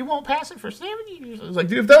 You won't pass it for 7 years. It's like,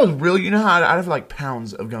 dude, if that was real, you know how I'd have, like,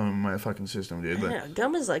 pounds of gum in my fucking system, dude. But, Yeah,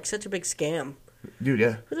 gum is like such a big scam. dude,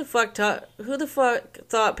 yeah. Who the fuck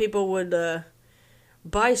thought people would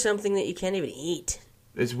buy something that you can't even eat?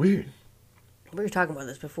 It's weird. We were talking about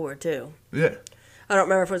this before, too. Yeah. I don't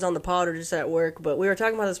remember if it was on the pod or just at work, but we were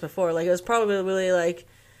talking about this before. Like, it was probably really, like,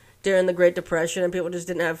 during the Great Depression, and people just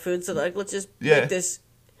didn't have food, so, like, let's just make this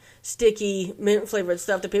sticky, mint-flavored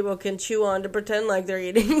stuff that people can chew on to pretend like they're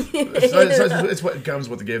eating. It's what gum's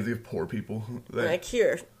what they gave the poor people. Like,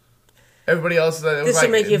 here. Everybody else, This like,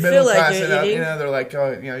 will make you middle feel like class you're and up, eating. you know, they're like,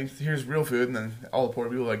 oh, you know, here's real food, and then all the poor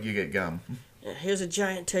people, like, you get gum. Yeah, here's a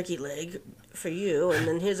giant turkey leg for you, and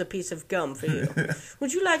then here's a piece of gum for you.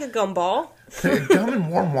 Would you like a gumball? Gum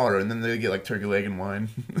and warm water, and then they get, like, turkey leg and wine.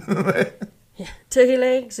 Yeah, turkey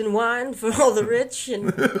legs and wine for all the rich,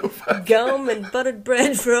 and gum and buttered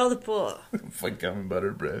bread for all the poor. It's like gum and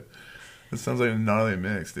buttered bread. That sounds like a gnarly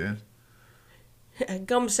mix, dude. A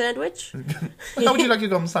gum sandwich? How would you like your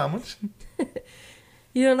gum sandwich?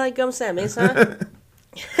 You don't like gum sandwiches, huh?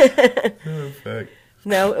 Oh, fuck.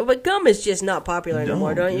 No, but gum is just not popular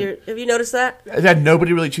anymore, don't you? Have you noticed that? Yeah,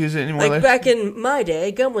 nobody really chews it anymore. Like back in my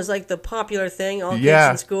day, gum was like the popular thing. All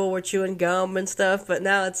kids in school were chewing gum and stuff, but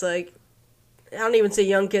now it's like, I don't even see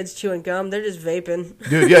young kids chewing gum. They're just vaping.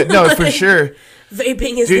 Dude, yeah, no, for sure.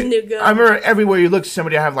 Vaping is the new gum. I remember everywhere you look,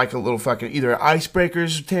 somebody have like a little fucking either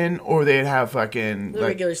icebreakers tin or they'd have fucking the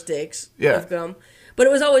regular sticks of gum. But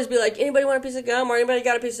it was always be like, anybody want a piece of gum? Or anybody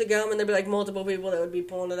got a piece of gum? And there'd be like multiple people that would be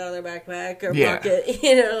pulling it out of their backpack or pocket.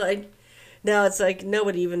 You know, like, now it's like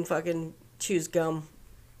nobody even fucking chews gum.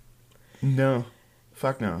 No.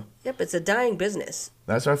 Fuck no. Yep, it's a dying business.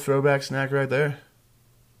 That's our throwback snack right there.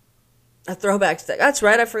 A throwback snack. That's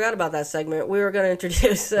right, I forgot about that segment. We were going to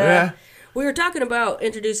introduce... We were talking about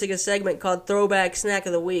introducing a segment called Throwback Snack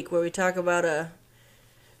of the Week, where we talk about a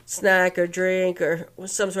snack or drink or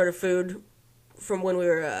some sort of food from when we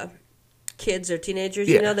were kids or teenagers,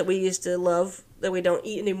 you know, that we used to love, that we don't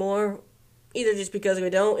eat anymore, either just because we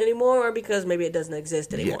don't anymore or because maybe it doesn't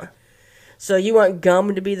exist anymore. Yeah. So you want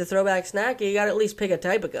gum to be the throwback snack? You got to at least pick a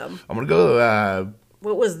type of gum. I'm going to go...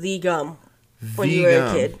 what was the gum when you were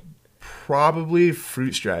a kid? Probably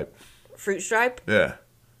Fruit Stripe. Fruit Stripe? Yeah.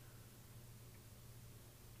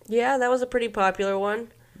 Yeah, that was a pretty popular one.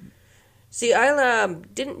 See, I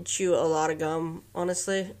didn't chew a lot of gum,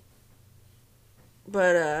 honestly.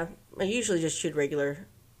 But I usually just chewed regular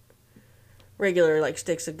like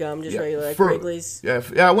sticks of gum, just regular like Wrigley's. Yeah,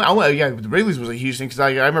 the Wrigley's was a huge thing because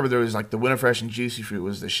I remember there was like the Winter Fresh and Juicy Fruit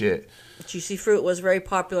was the shit. Juicy Fruit was very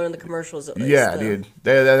popular in the commercials. At least, yeah, dude,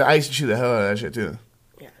 I used to chew the hell out of that shit too.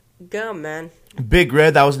 Yeah, gum, man. Big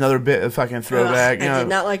Red, that was another bit of fucking throwback. I did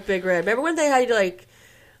not like Big Red. Remember when they had you to like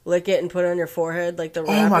lick it and put it on your forehead like the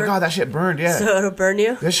wrapper? Oh my god, that shit burned, yeah. So it'll burn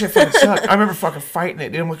you? That shit fucking sucked. I remember fucking fighting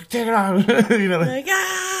it, dude. I'm like, take it off. You know, like,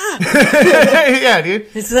 ah! Yeah, dude.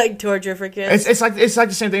 It's like torture for kids. It's like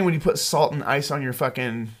the same thing when you put salt and ice on your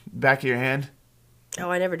fucking back of your hand. Oh,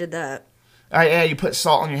 I never did that. Yeah, you put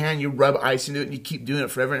salt on your hand, you rub ice into it, and you keep doing it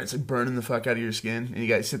forever, and it's like burning the fuck out of your skin. And you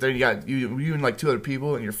got to sit there, and you and like two other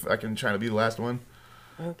people, and you're fucking trying to be the last one.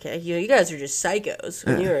 Okay, you guys are just psychos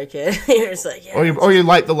when you were a kid. You're just like, yeah. Or you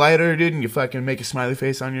light the lighter, dude, and you fucking make a smiley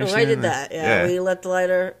face on your skin. I did that, yeah. We let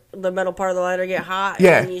the metal part of the lighter get hot,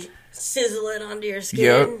 yeah. And you sizzle it onto your skin.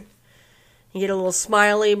 Yep. You get a little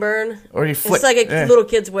smiley burn. Or you flick. It's like a little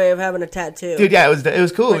kid's way of having a tattoo. Dude, yeah, it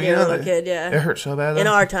was cool. When you're a little kid, yeah. It hurt so bad, though. In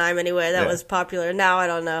our time, anyway, that was popular. Now, I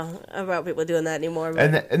don't know about people doing that anymore.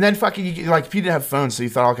 But. And then fucking, like, if you didn't have phones, so you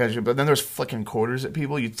thought all kinds of shit, but then there's flicking quarters at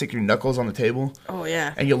people. You stick your knuckles on the table. Oh,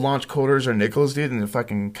 yeah. And you launch quarters or nickels, dude, and it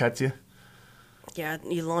fucking cuts you. Yeah,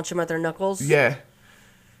 you launch them at their knuckles. Yeah.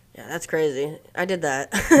 Yeah, that's crazy. I did that.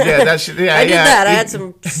 Yeah, that shit. Yeah, I did that. I had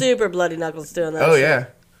some super bloody knuckles doing that. Oh, shit. yeah.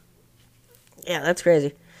 Yeah, that's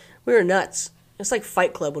crazy. We were nuts. It's like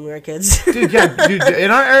Fight Club when we were kids. Dude, yeah, dude,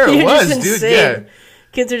 in our era it was, dude, yeah.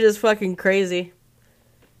 Kids are just fucking crazy.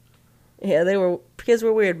 Yeah, kids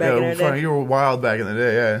were weird back in our day. You were wild back in the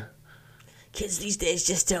day, yeah. Kids these days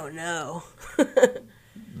just don't know.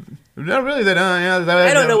 No, really, they don't. Yeah,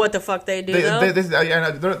 I don't know what the fuck they do, though.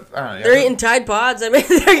 They're eating Tide Pods. I mean,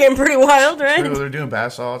 they're getting pretty wild, right? They're doing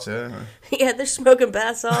bath salts, yeah. Yeah, they're smoking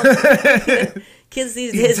bath salts. Kids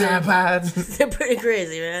these days Tide Pods. They're pretty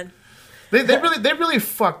crazy, man. They really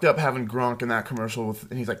fucked up having Gronk in that commercial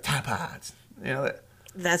and he's like, Tide Pods. You know that.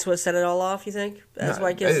 That's what set it all off, you think? That's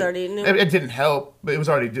why kids started eating it? It didn't help, but they were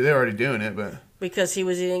already doing it, but... Because he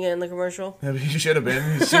was eating it in the commercial? Yeah, he should have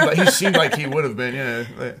been. He seemed like he would have been,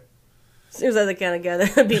 yeah. Seems like the kind of guy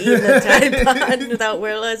that would be eating a Tide Pod without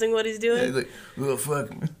realizing what he's doing. Yeah, he's like, oh, fuck.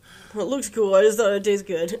 Well, it looks cool. I just thought it tastes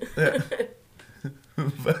good. Yeah.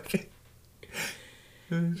 Fuck it.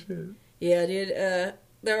 Oh, shit. Yeah, dude.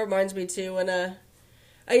 That reminds me, too, when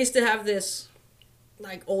I used to have this,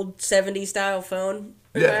 like, old 70s style phone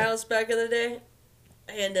in my house back in the day.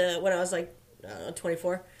 And when I was, like,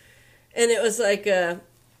 24. And it was like a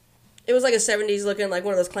 70s looking, like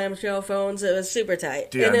one of those clamshell phones. It was super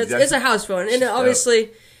tight. Dude, and it's a house phone. And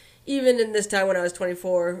obviously, even in this time when I was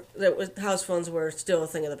 24, house phones were still a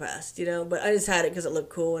thing of the past, you know? But I just had it because it looked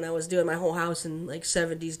cool, and I was doing my whole house in, like,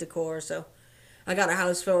 70s decor. So I got a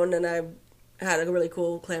house phone, and I had a really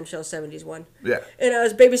cool clamshell 70s one. Yeah. And I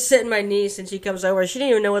was babysitting my niece, and she comes over. She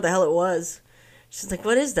didn't even know what the hell it was. She's like,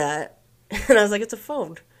 what is that? And I was like, it's a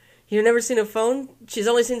phone. You've never seen a phone? She's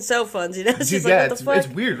only seen cell phones, you know? She's like, what the fuck? It's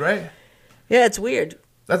weird, right? Yeah, it's weird.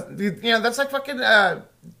 That's like fucking,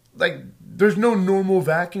 like, there's no normal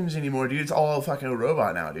vacuums anymore, dude. It's all fucking a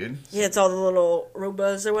robot now, dude. Yeah, it's all the little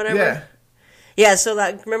Roombas or whatever. Yeah. Yeah, so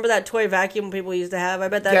remember that toy vacuum people used to have? I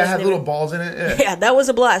bet that it had little balls in it. Yeah. Yeah, that was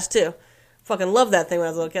a blast, too. Fucking loved that thing when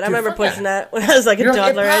I was a little kid. I remember pushing that when I was like a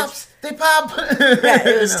toddler age. They pop. Yeah,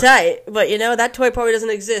 it was tight. But, you know, that toy probably doesn't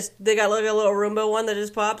exist. They got like a little Roomba one that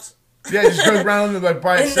just pops. Yeah, it just goes around like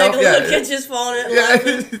by itself. And like a little kid just falling in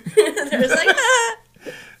laughing. They're just like, ah.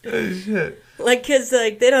 Oh, shit. Like kids,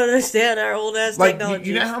 like they don't understand our old ass technology.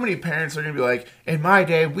 You know how many parents are gonna be like, "In my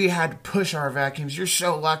day, we had to push our vacuums. You're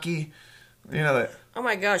so lucky." You know that. Oh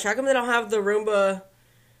my gosh, how come they don't have the Roomba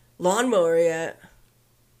lawnmower yet?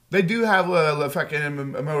 They do have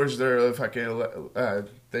fucking mowers. They're fucking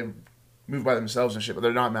they move by themselves and shit, but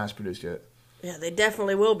they're not mass produced yet. Yeah, they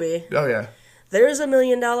definitely will be. Oh yeah. There's $1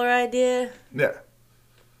 million idea. Yeah.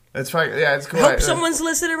 It's fine. Yeah, it's cool. I hope someone's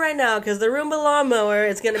listening right now, because the Roomba lawnmower,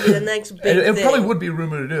 it's going to be the next big thing. It probably would be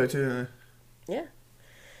Roomba to do it, too. Yeah.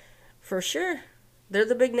 For sure. They're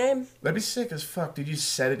the big name. That'd be sick as fuck. Dude, you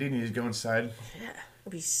set it, dude, and you just go inside. Yeah.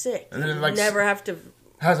 It'd be sick. And then, like, never have to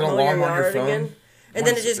has an alarm on your phone. Again. And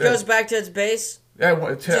then it just goes back to its base.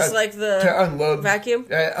 Yeah, just like the unload vacuum.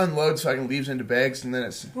 Yeah, it unloads fucking leaves into bags, and then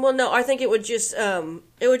it's. Well, no, I think it would just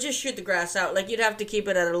shoot the grass out. Like you'd have to keep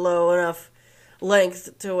it at a low enough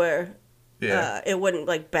length to where it wouldn't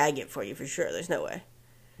like bag it for you for sure. There's no way.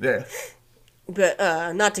 Yeah. But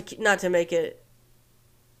not to make it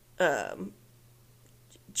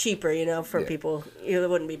cheaper, you know, for people. It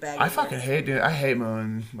wouldn't be bagging. I fucking hate doing. I hate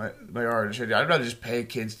mowing my yard and shit. I'd rather just pay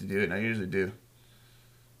kids to do it, and I usually do.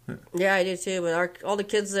 Yeah, I do too, but all the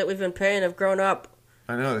kids that we've been paying have grown up.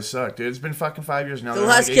 I know, they suck, dude. It's been fucking 5 years now. The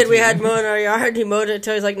last kid we had mowing our yard, he mowed it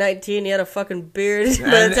until he was like 19. He had a fucking beard.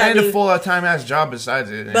 And a full-time ass job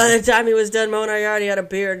besides it. By the time he was done mowing our yard, he had a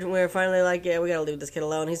beard, and we were finally like, yeah, we gotta leave this kid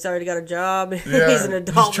alone. He's already got a job. Yeah, he's an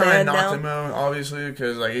adult man now. He's trying not to mow, obviously,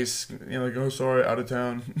 because like he's, you know, like, oh, sorry, out of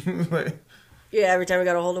town. Like, yeah, every time we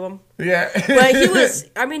got a hold of him. Yeah. But he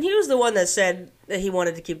was the one that said that he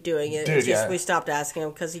wanted to keep doing it. Dude, it's just we stopped asking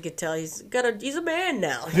him because he could tell he's a man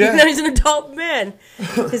now. Yeah. You know, he's an adult man.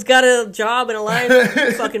 He's got a job and a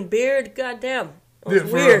life, fucking beard. Goddamn. It was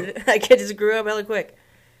weird. That kid just grew up hella quick.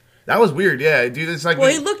 That was weird, yeah, dude. It's like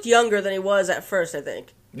he looked younger than he was at first, I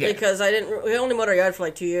think. Yeah. Because we only mowed our yard for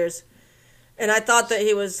like 2 years. And I thought that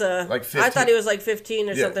he was, like 15. I thought he was like 15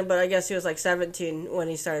 or something, but I guess he was like 17 when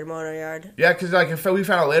he started mowing our yard. Yeah, because like we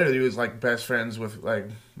found out later that he was like best friends with like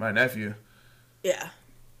my nephew. Yeah.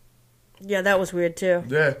 Yeah, that was weird too.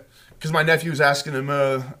 Yeah, because my nephew was asking him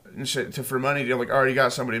and shit for money. You know, like already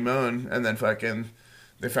got somebody mowing, and then fucking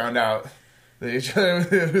they found out that each other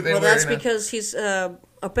who they were. Well, that's because he's a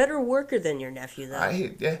better worker than your nephew, though.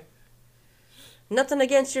 Yeah. Nothing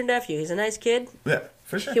against your nephew. He's a nice kid. Yeah,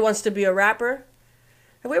 for sure. He wants to be a rapper.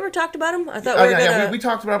 Have we ever talked about him? I thought we we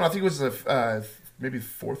talked about him. I think it was the maybe the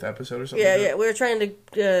 4th episode or something. Yeah, like yeah. We were trying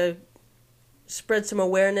to spread some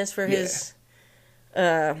awareness for his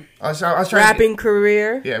I was trying rapping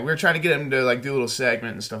career. Yeah, we were trying to get him to like do a little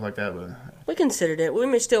segment and stuff like that, but we considered it. We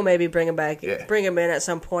may still maybe bring him back, Yeah. bring him in at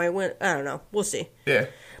some point. I don't know. We'll see. yeah.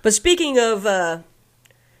 But speaking of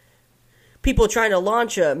people trying to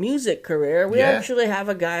launch a music career, we actually have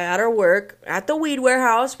a guy at our work, at the weed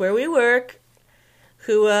warehouse where we work,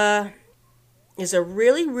 who is a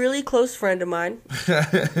really, really close friend of mine.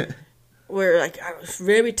 We're like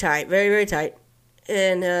very tight, very, very tight.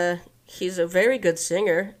 And he's a very good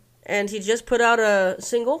singer. And he just put out a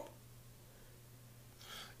single.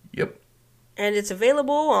 Yep. And it's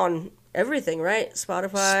available on everything, right?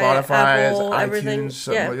 Spotify, Apple, iTunes, everything.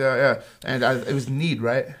 Something like that, yeah. And it was Need,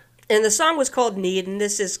 right? And the song was called Need, and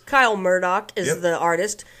this is Kyle Murdoch is the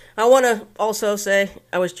artist. I want to also say,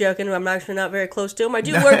 I was joking, I'm actually not very close to him. I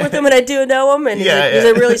do work with him, and I do know him, and he's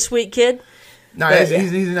a really sweet kid. No, he's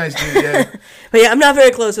a nice dude, yeah. But yeah, I'm not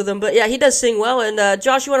very close with him, but yeah, he does sing well. And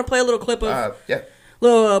Josh, you want to play a little clip of,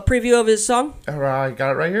 little preview of his song? I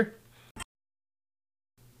got it right here.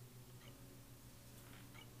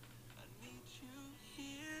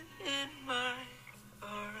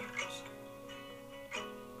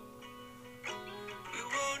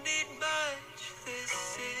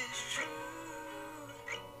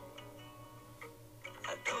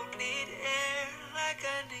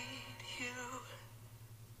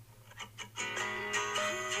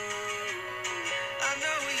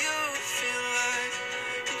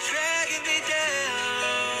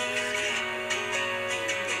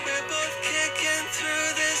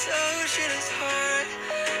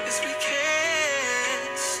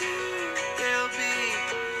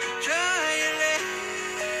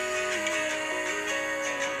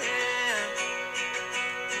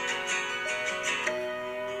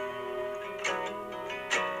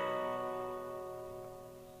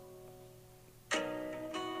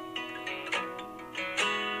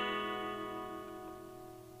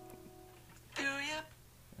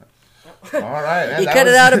 All right. You cut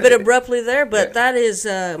it out a bit abruptly there, but that is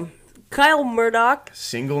Kyle Murdoch.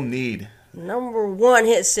 Single Need. #1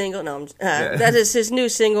 hit single. No, that is his new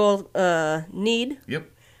single, Need. Yep.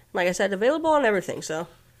 Like I said, available on everything. So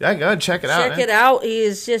yeah, go ahead, check it out. Check it out. He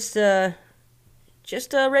is just a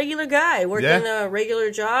regular guy working a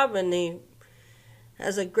regular job, and he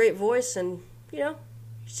has a great voice, and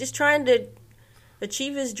he's just trying to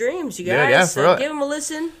achieve his dreams. You guys, yeah, so give him a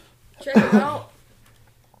listen. Check him out.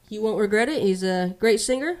 You won't regret it. He's a great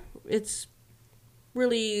singer. It's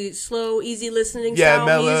really slow, easy listening style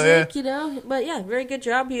mellow, music, But yeah, very good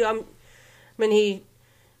job. He's on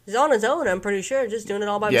his own, I'm pretty sure, just doing it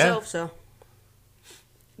all by himself. So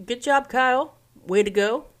good job, Kyle. Way to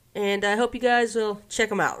go. And I hope you guys will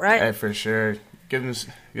check him out, right? Hey, for sure. Give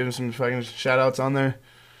him some fucking shout outs on there.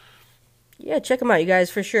 Yeah, check him out, you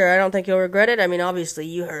guys, for sure. I don't think you'll regret it. I mean, obviously,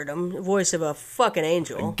 you heard him. Voice of a fucking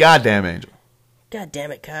angel. A goddamn angel. God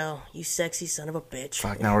damn it, Kyle. You sexy son of a bitch.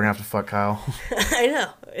 Fuck, now we're going to have to fuck Kyle. I know.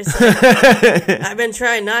 It's like, I've been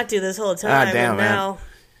trying not to this whole time. Ah, damn, man.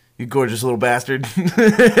 You gorgeous little bastard.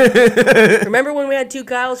 Remember when we had 2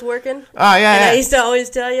 Kyles working? Oh, yeah, and I used to always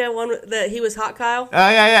tell you one that he was Hot Kyle. Oh,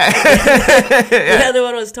 yeah. The other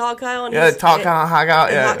one was Tall Kyle. And Tall Kyle, Hot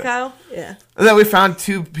Kyle. Yeah. Hot Kyle, yeah. And then we found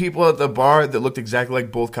 2 people at the bar that looked exactly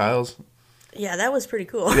like both Kyles. Yeah, that was pretty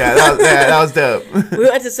cool. Yeah, that was dope. We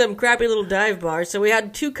went to some crappy little dive bar, so we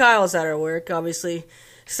had 2 Kyles at our work, obviously.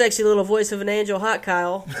 Sexy little voice of an angel, Hot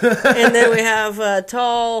Kyle. And then we have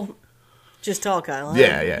Tall Kyle.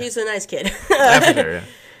 Yeah. He's a nice kid. Yeah, for sure, yeah.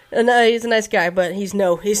 And, he's a nice guy, but he's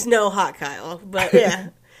no Hot Kyle. But yeah.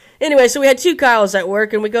 Anyway, so we had 2 Kyles at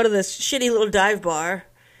work, and we go to this shitty little dive bar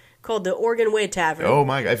called the Oregon Way Tavern. Oh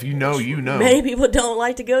my God! If you know, you know. Many people don't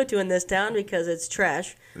like to go to in this town because it's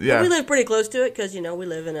trash. Yeah. But we live pretty close to it because we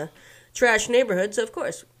live in a trash neighborhood. So of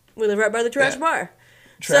course we live right by the trash bar.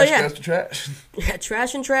 Trash so, goes to trash. Yeah,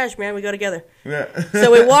 trash and trash, man. We go together. Yeah.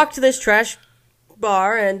 So we walk to this trash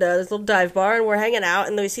bar and this little dive bar, and we're hanging out,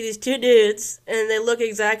 and we see these 2 dudes, and they look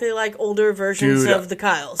exactly like older versions of the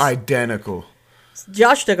Kyles. Identical.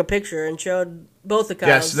 Josh took a picture and showed both the Kyles.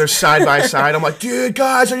 Yes, they're side by side. I'm like, dude,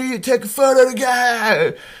 guys, I need to take a photo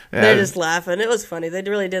together. Yeah. They're just laughing. It was funny. They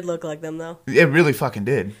really did look like them, though. It really fucking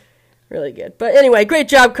did. Really good. But anyway, great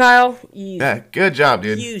job, Kyle. Good job,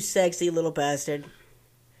 dude. You sexy little bastard.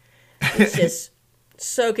 He's just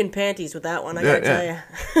soaking panties with that one, I gotta tell you.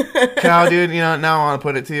 Kyle, dude, now I want to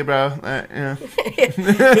put it to you, bro.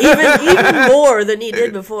 Even more than he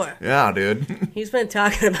did before. Yeah, dude. He's been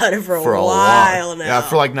talking about it for a while now. Yeah,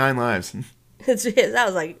 for like 9 lives.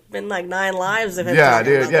 That was been like 9 lives of him yeah, talking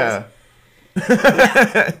dude, about yeah.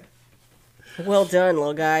 this. Well done,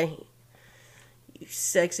 little guy. You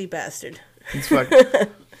sexy bastard. It's fucking...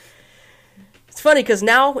 It's funny because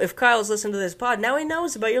now, if Kyle's listened to this pod, now he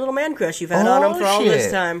knows about your little man crush you've had on him for all this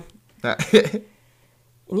time. And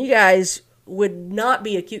you guys would not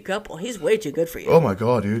be a cute couple. He's way too good for you. Oh my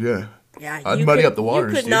god, dude, yeah. Yeah, I'd muddy up the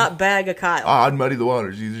waters, You could dude. not bag a Kyle. I'd muddy the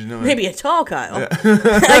waters. There's no Maybe a tall Kyle. Yeah.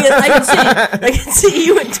 I can see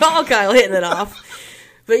you and tall Kyle hitting it off.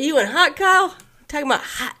 But you and hot Kyle? I'm talking about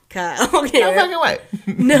hot Kyle. Okay, no fucking way.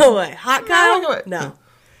 No way. Hot Kyle? No fucking way. No.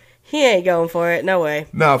 He ain't going for it. No way.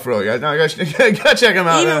 No, for real, guys. No, I gotta check him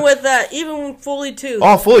out. Even with that, even fully toothed.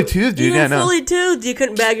 Oh, fully toothed, dude. Even fully toothed, you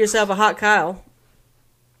couldn't bag yourself a hot Kyle.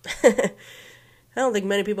 I don't think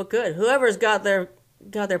many people could. Whoever's got their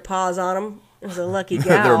paws on him is a lucky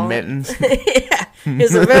gal. Their mittens. Yeah,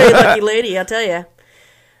 is a very lucky lady, I'll tell you. I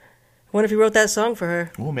wonder if he wrote that song for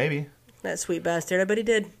her. Well, maybe. That sweet bastard. I bet he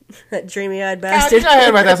did. That dreamy-eyed bastard. I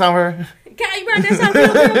heard about that song for her. Kyle, you wrote that song for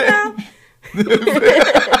her, Kyle?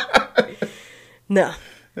 No.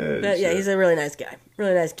 But, yeah, he's a really nice guy.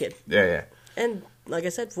 Really nice kid. Yeah, yeah. And, like I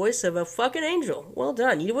said, voice of a fucking angel. Well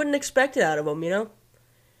done. You wouldn't expect it out of him, you know?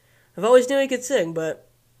 I've always knew he could sing, but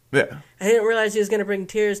yeah. I didn't realize he was going to bring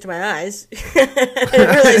tears to my eyes. I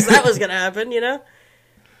didn't realize that was going to happen, you know?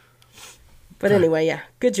 But anyway, yeah.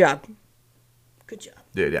 Good job. Good job.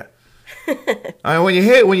 Dude, yeah. I mean, when you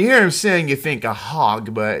hear him sing, you think a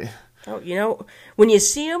hog, but... Oh, you know, when you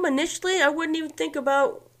see him initially, I wouldn't even think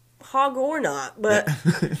about hog or not. But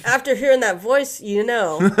after hearing that voice, you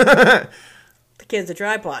know. The kid's a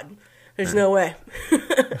tripod. There's no way.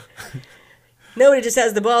 Nobody just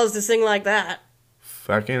has the balls to sing like that.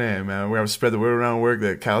 Fucking A, man. We're going to spread the word around work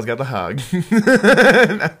that Kyle's got the hog.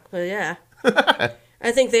 Well, yeah.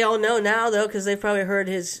 I think they all know now, though, because they've probably heard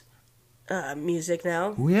his music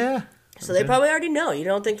now. Yeah. So they probably already know. You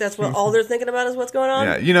don't think that's what all they're thinking about is what's going on?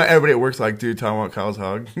 Yeah, you know, everybody at work's like, dude, talking about Kyle's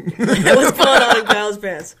hog. What's going on in Kyle's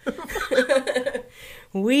pants?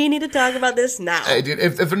 We need to talk about this now. Hey, dude,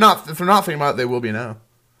 if they're not thinking about it, they will be now.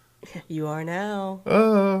 You are now.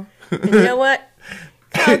 Oh. And you know what?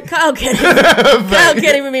 Kyle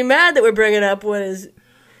can't even be mad that we're bringing up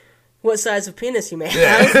what size of penis he may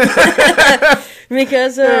have.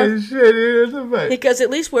 because because at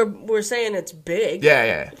least we're saying it's big. Yeah,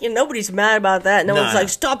 yeah. You know, nobody's mad about that. No one's like,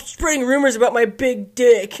 stop spreading rumors about my big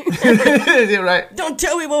dick. Right. Don't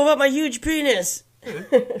tell people about my huge penis.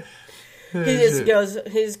 He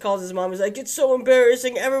just calls his mom. He's like, it's so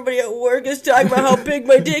embarrassing. Everybody at work is talking about how big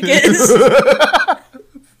my dick is.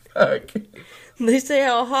 Fuck. They say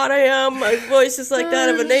how hot I am. My voice is like that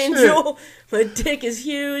of an angel. My dick is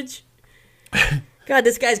huge. God,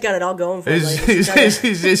 this guy's got it all going for him.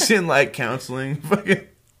 He's just in, like, counseling. Fucking.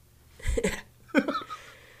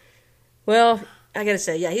 Well, I gotta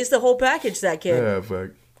say, yeah, he's the whole package, that kid. Yeah,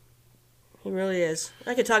 fuck. He really is.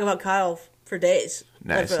 I could talk about Kyle for days.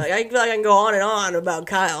 Nice. I feel like I can go on and on about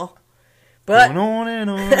Kyle. But going on and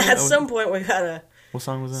on. at some point, we gotta... What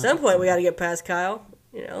song was that? Some point, we gotta get past Kyle.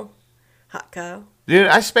 You know? Hot Kyle. Dude,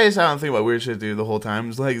 I space out and think about weird shit, dude, the whole time.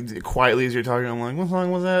 It's like, quietly as you're talking, I'm like, what song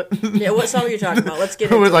was that? Yeah, what song are you talking about? Let's get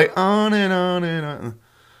into it. It was like, on and on and on.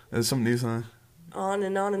 There's some new song. On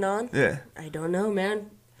and on and on? Yeah. I don't know,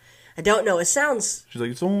 man. I don't know. It sounds... She's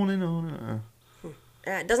like, it's on and on and on.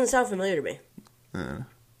 It doesn't sound familiar to me.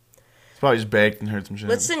 It's probably just baked and heard some shit.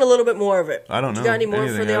 Let's sing a little bit more of it. I don't know. You got any more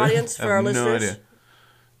for the audience, for our listeners? No idea.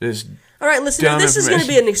 Just all right, listener, this is going to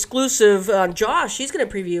be an exclusive. Josh, he's going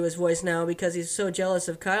to preview his voice now because he's so jealous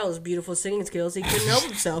of Kyle's beautiful singing skills he couldn't help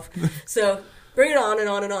himself. So bring it on and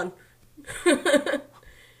on and on.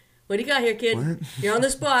 What do you got here, kid? What? You're on the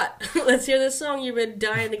spot. Let's hear this song you've been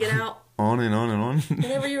dying to get out. On and on and on.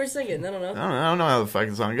 Whatever you were singing, I don't know. I don't know how the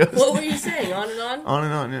fucking song goes. What were you saying? On and on? On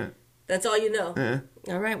and on, yeah. That's all you know? Yeah.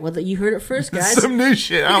 All right, well, you heard it first, guys. Some new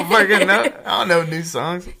shit. I don't fucking know. I don't know new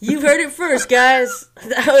songs. You've heard it first, guys.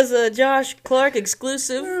 That was a Josh Clark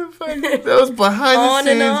exclusive. That was behind the on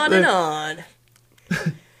scenes. And on and on.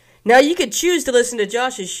 Now, you could choose to listen to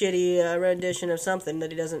Josh's shitty rendition of something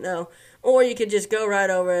that he doesn't know. Or you could just go right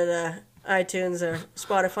over to iTunes or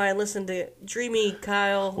Spotify and listen to Dreamy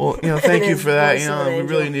Kyle. Well, thank you for that. We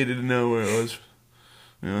really needed to know where it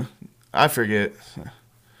was. I forget.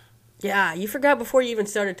 Yeah, you forgot before you even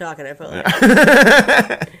started talking, I felt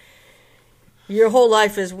like. Your whole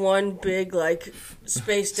life is one big,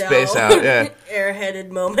 spaced out, yeah. airheaded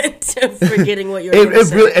moment of forgetting what you're going to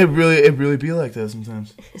say. It really be like that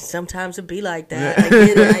sometimes. Sometimes it be like that.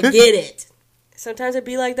 I get it. Sometimes it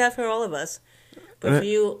be like that for all of us. But for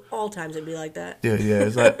you, all times it be like that. Yeah.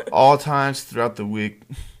 It's like all times throughout the week.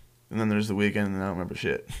 And then there's the weekend and I don't remember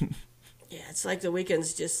shit. Yeah, it's like the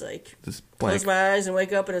weekend's just blank. Close my eyes and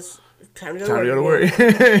wake up and it's Time to go Time to go to work.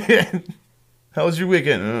 work. How was your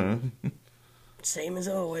weekend? Same as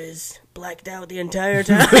always. Blacked out the entire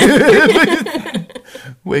time.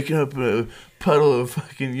 Waking up in a puddle of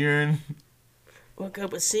fucking urine. Woke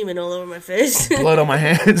up with semen all over my face. Blood on my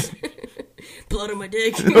hands. Blood on my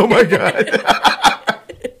dick. Oh my god.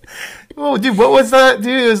 Oh, dude, what was that,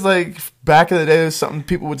 dude? It was like back in the day, it was something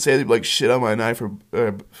people would say, like shit on my knife or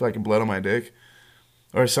fucking blood on my dick.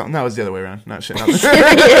 Or something. That was the other way around. Not shit on my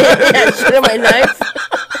Yeah, shit on my knife.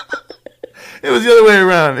 It was the other way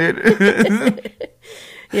around, dude.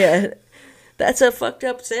 Yeah. That's a fucked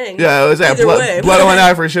up saying. Yeah, it was that blood on my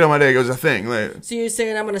knife or shit on my dick. It was a thing. Like, so you're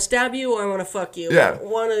saying I'm going to stab you or I'm going to fuck you? Yeah.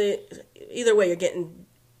 Either way, you're getting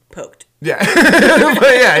poked. yeah.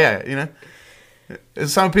 But yeah, you know.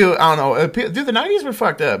 Some people, I don't know. Dude, the 90s were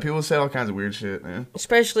fucked up. People say all kinds of weird shit, man.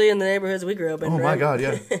 Especially in the neighborhoods we grew up in. Oh, right? my God,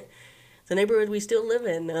 yeah. The neighborhood we still live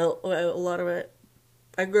in. A lot of it.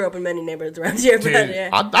 I grew up in many neighborhoods around here. Dude, But, yeah.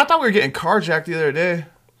 I thought we were getting carjacked the other day.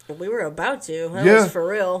 We were about to. That Yeah. was for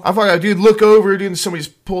real. I thought, dude, look over, dude, and somebody's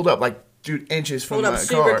pulled up, like, dude, inches from Pulled my up car.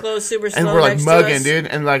 super close, super slow. And we're, like, next mugging, to us. dude.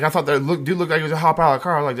 And, like, I thought that dude looked like he was a hop out of the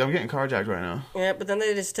car. I was like, I'm getting carjacked right now. Yeah, but then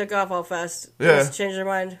they just took off all fast. Yeah. Just changed their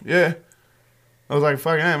mind. Yeah. I was like,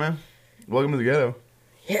 fucking hey, man. Welcome to the ghetto.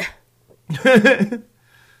 Yeah.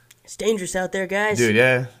 It's dangerous out there, guys. Dude,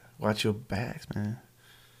 yeah. Watch your backs, man.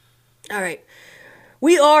 All right.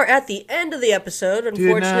 We are at the end of the episode,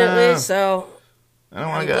 unfortunately, no. so I don't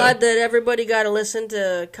want I'm to go. glad that everybody got to listen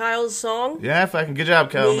to Kyle's song. Yeah, fucking good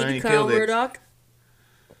job, Kyle, man. You Kyle killed it. Murdoch.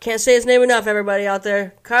 Can't say his name enough, everybody out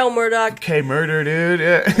there. Kyle Murdoch. K Murder, dude.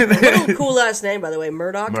 Yeah. What a cool last name, by the way,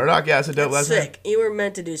 Murdoch. Murdoch, yeah, it's a dope That's last sick. You were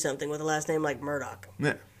meant to do something with a last name like Murdoch.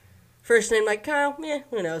 name. First name like Kyle, yeah,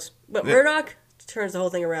 who knows. But Yeah. Murdoch turns the whole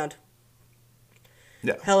thing around.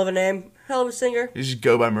 Yeah. Hell of a name. Hell of a singer. You just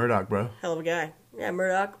go by Murdoch, bro. Hell of a guy. Yeah,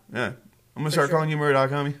 Murdoch. Yeah. I'm going to start sure. calling you Murdoch,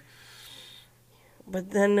 homie. But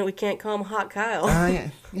then we can't call him Hot Kyle. Yeah.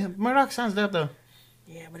 Yeah, Murdoch sounds dope, though.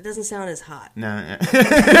 Yeah, but it doesn't sound as hot. No, yeah.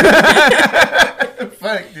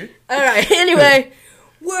 Fuck, dude. All right, anyway,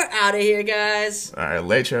 we're out of here, guys. All right,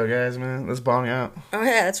 late show, guys, man. Let's bong out. Oh,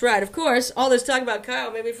 yeah, that's right. Of course, all this talk about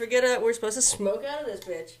Kyle made me forget we're supposed to smoke out of this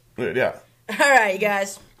bitch. Dude, yeah. All right, you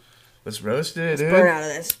guys. Let's roast it, dude. Burn out of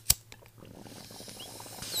this.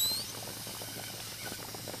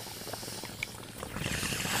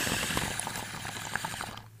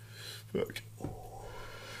 Fuck.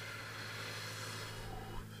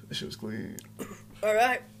 This shit was clean. All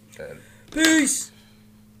right. Bad. Peace.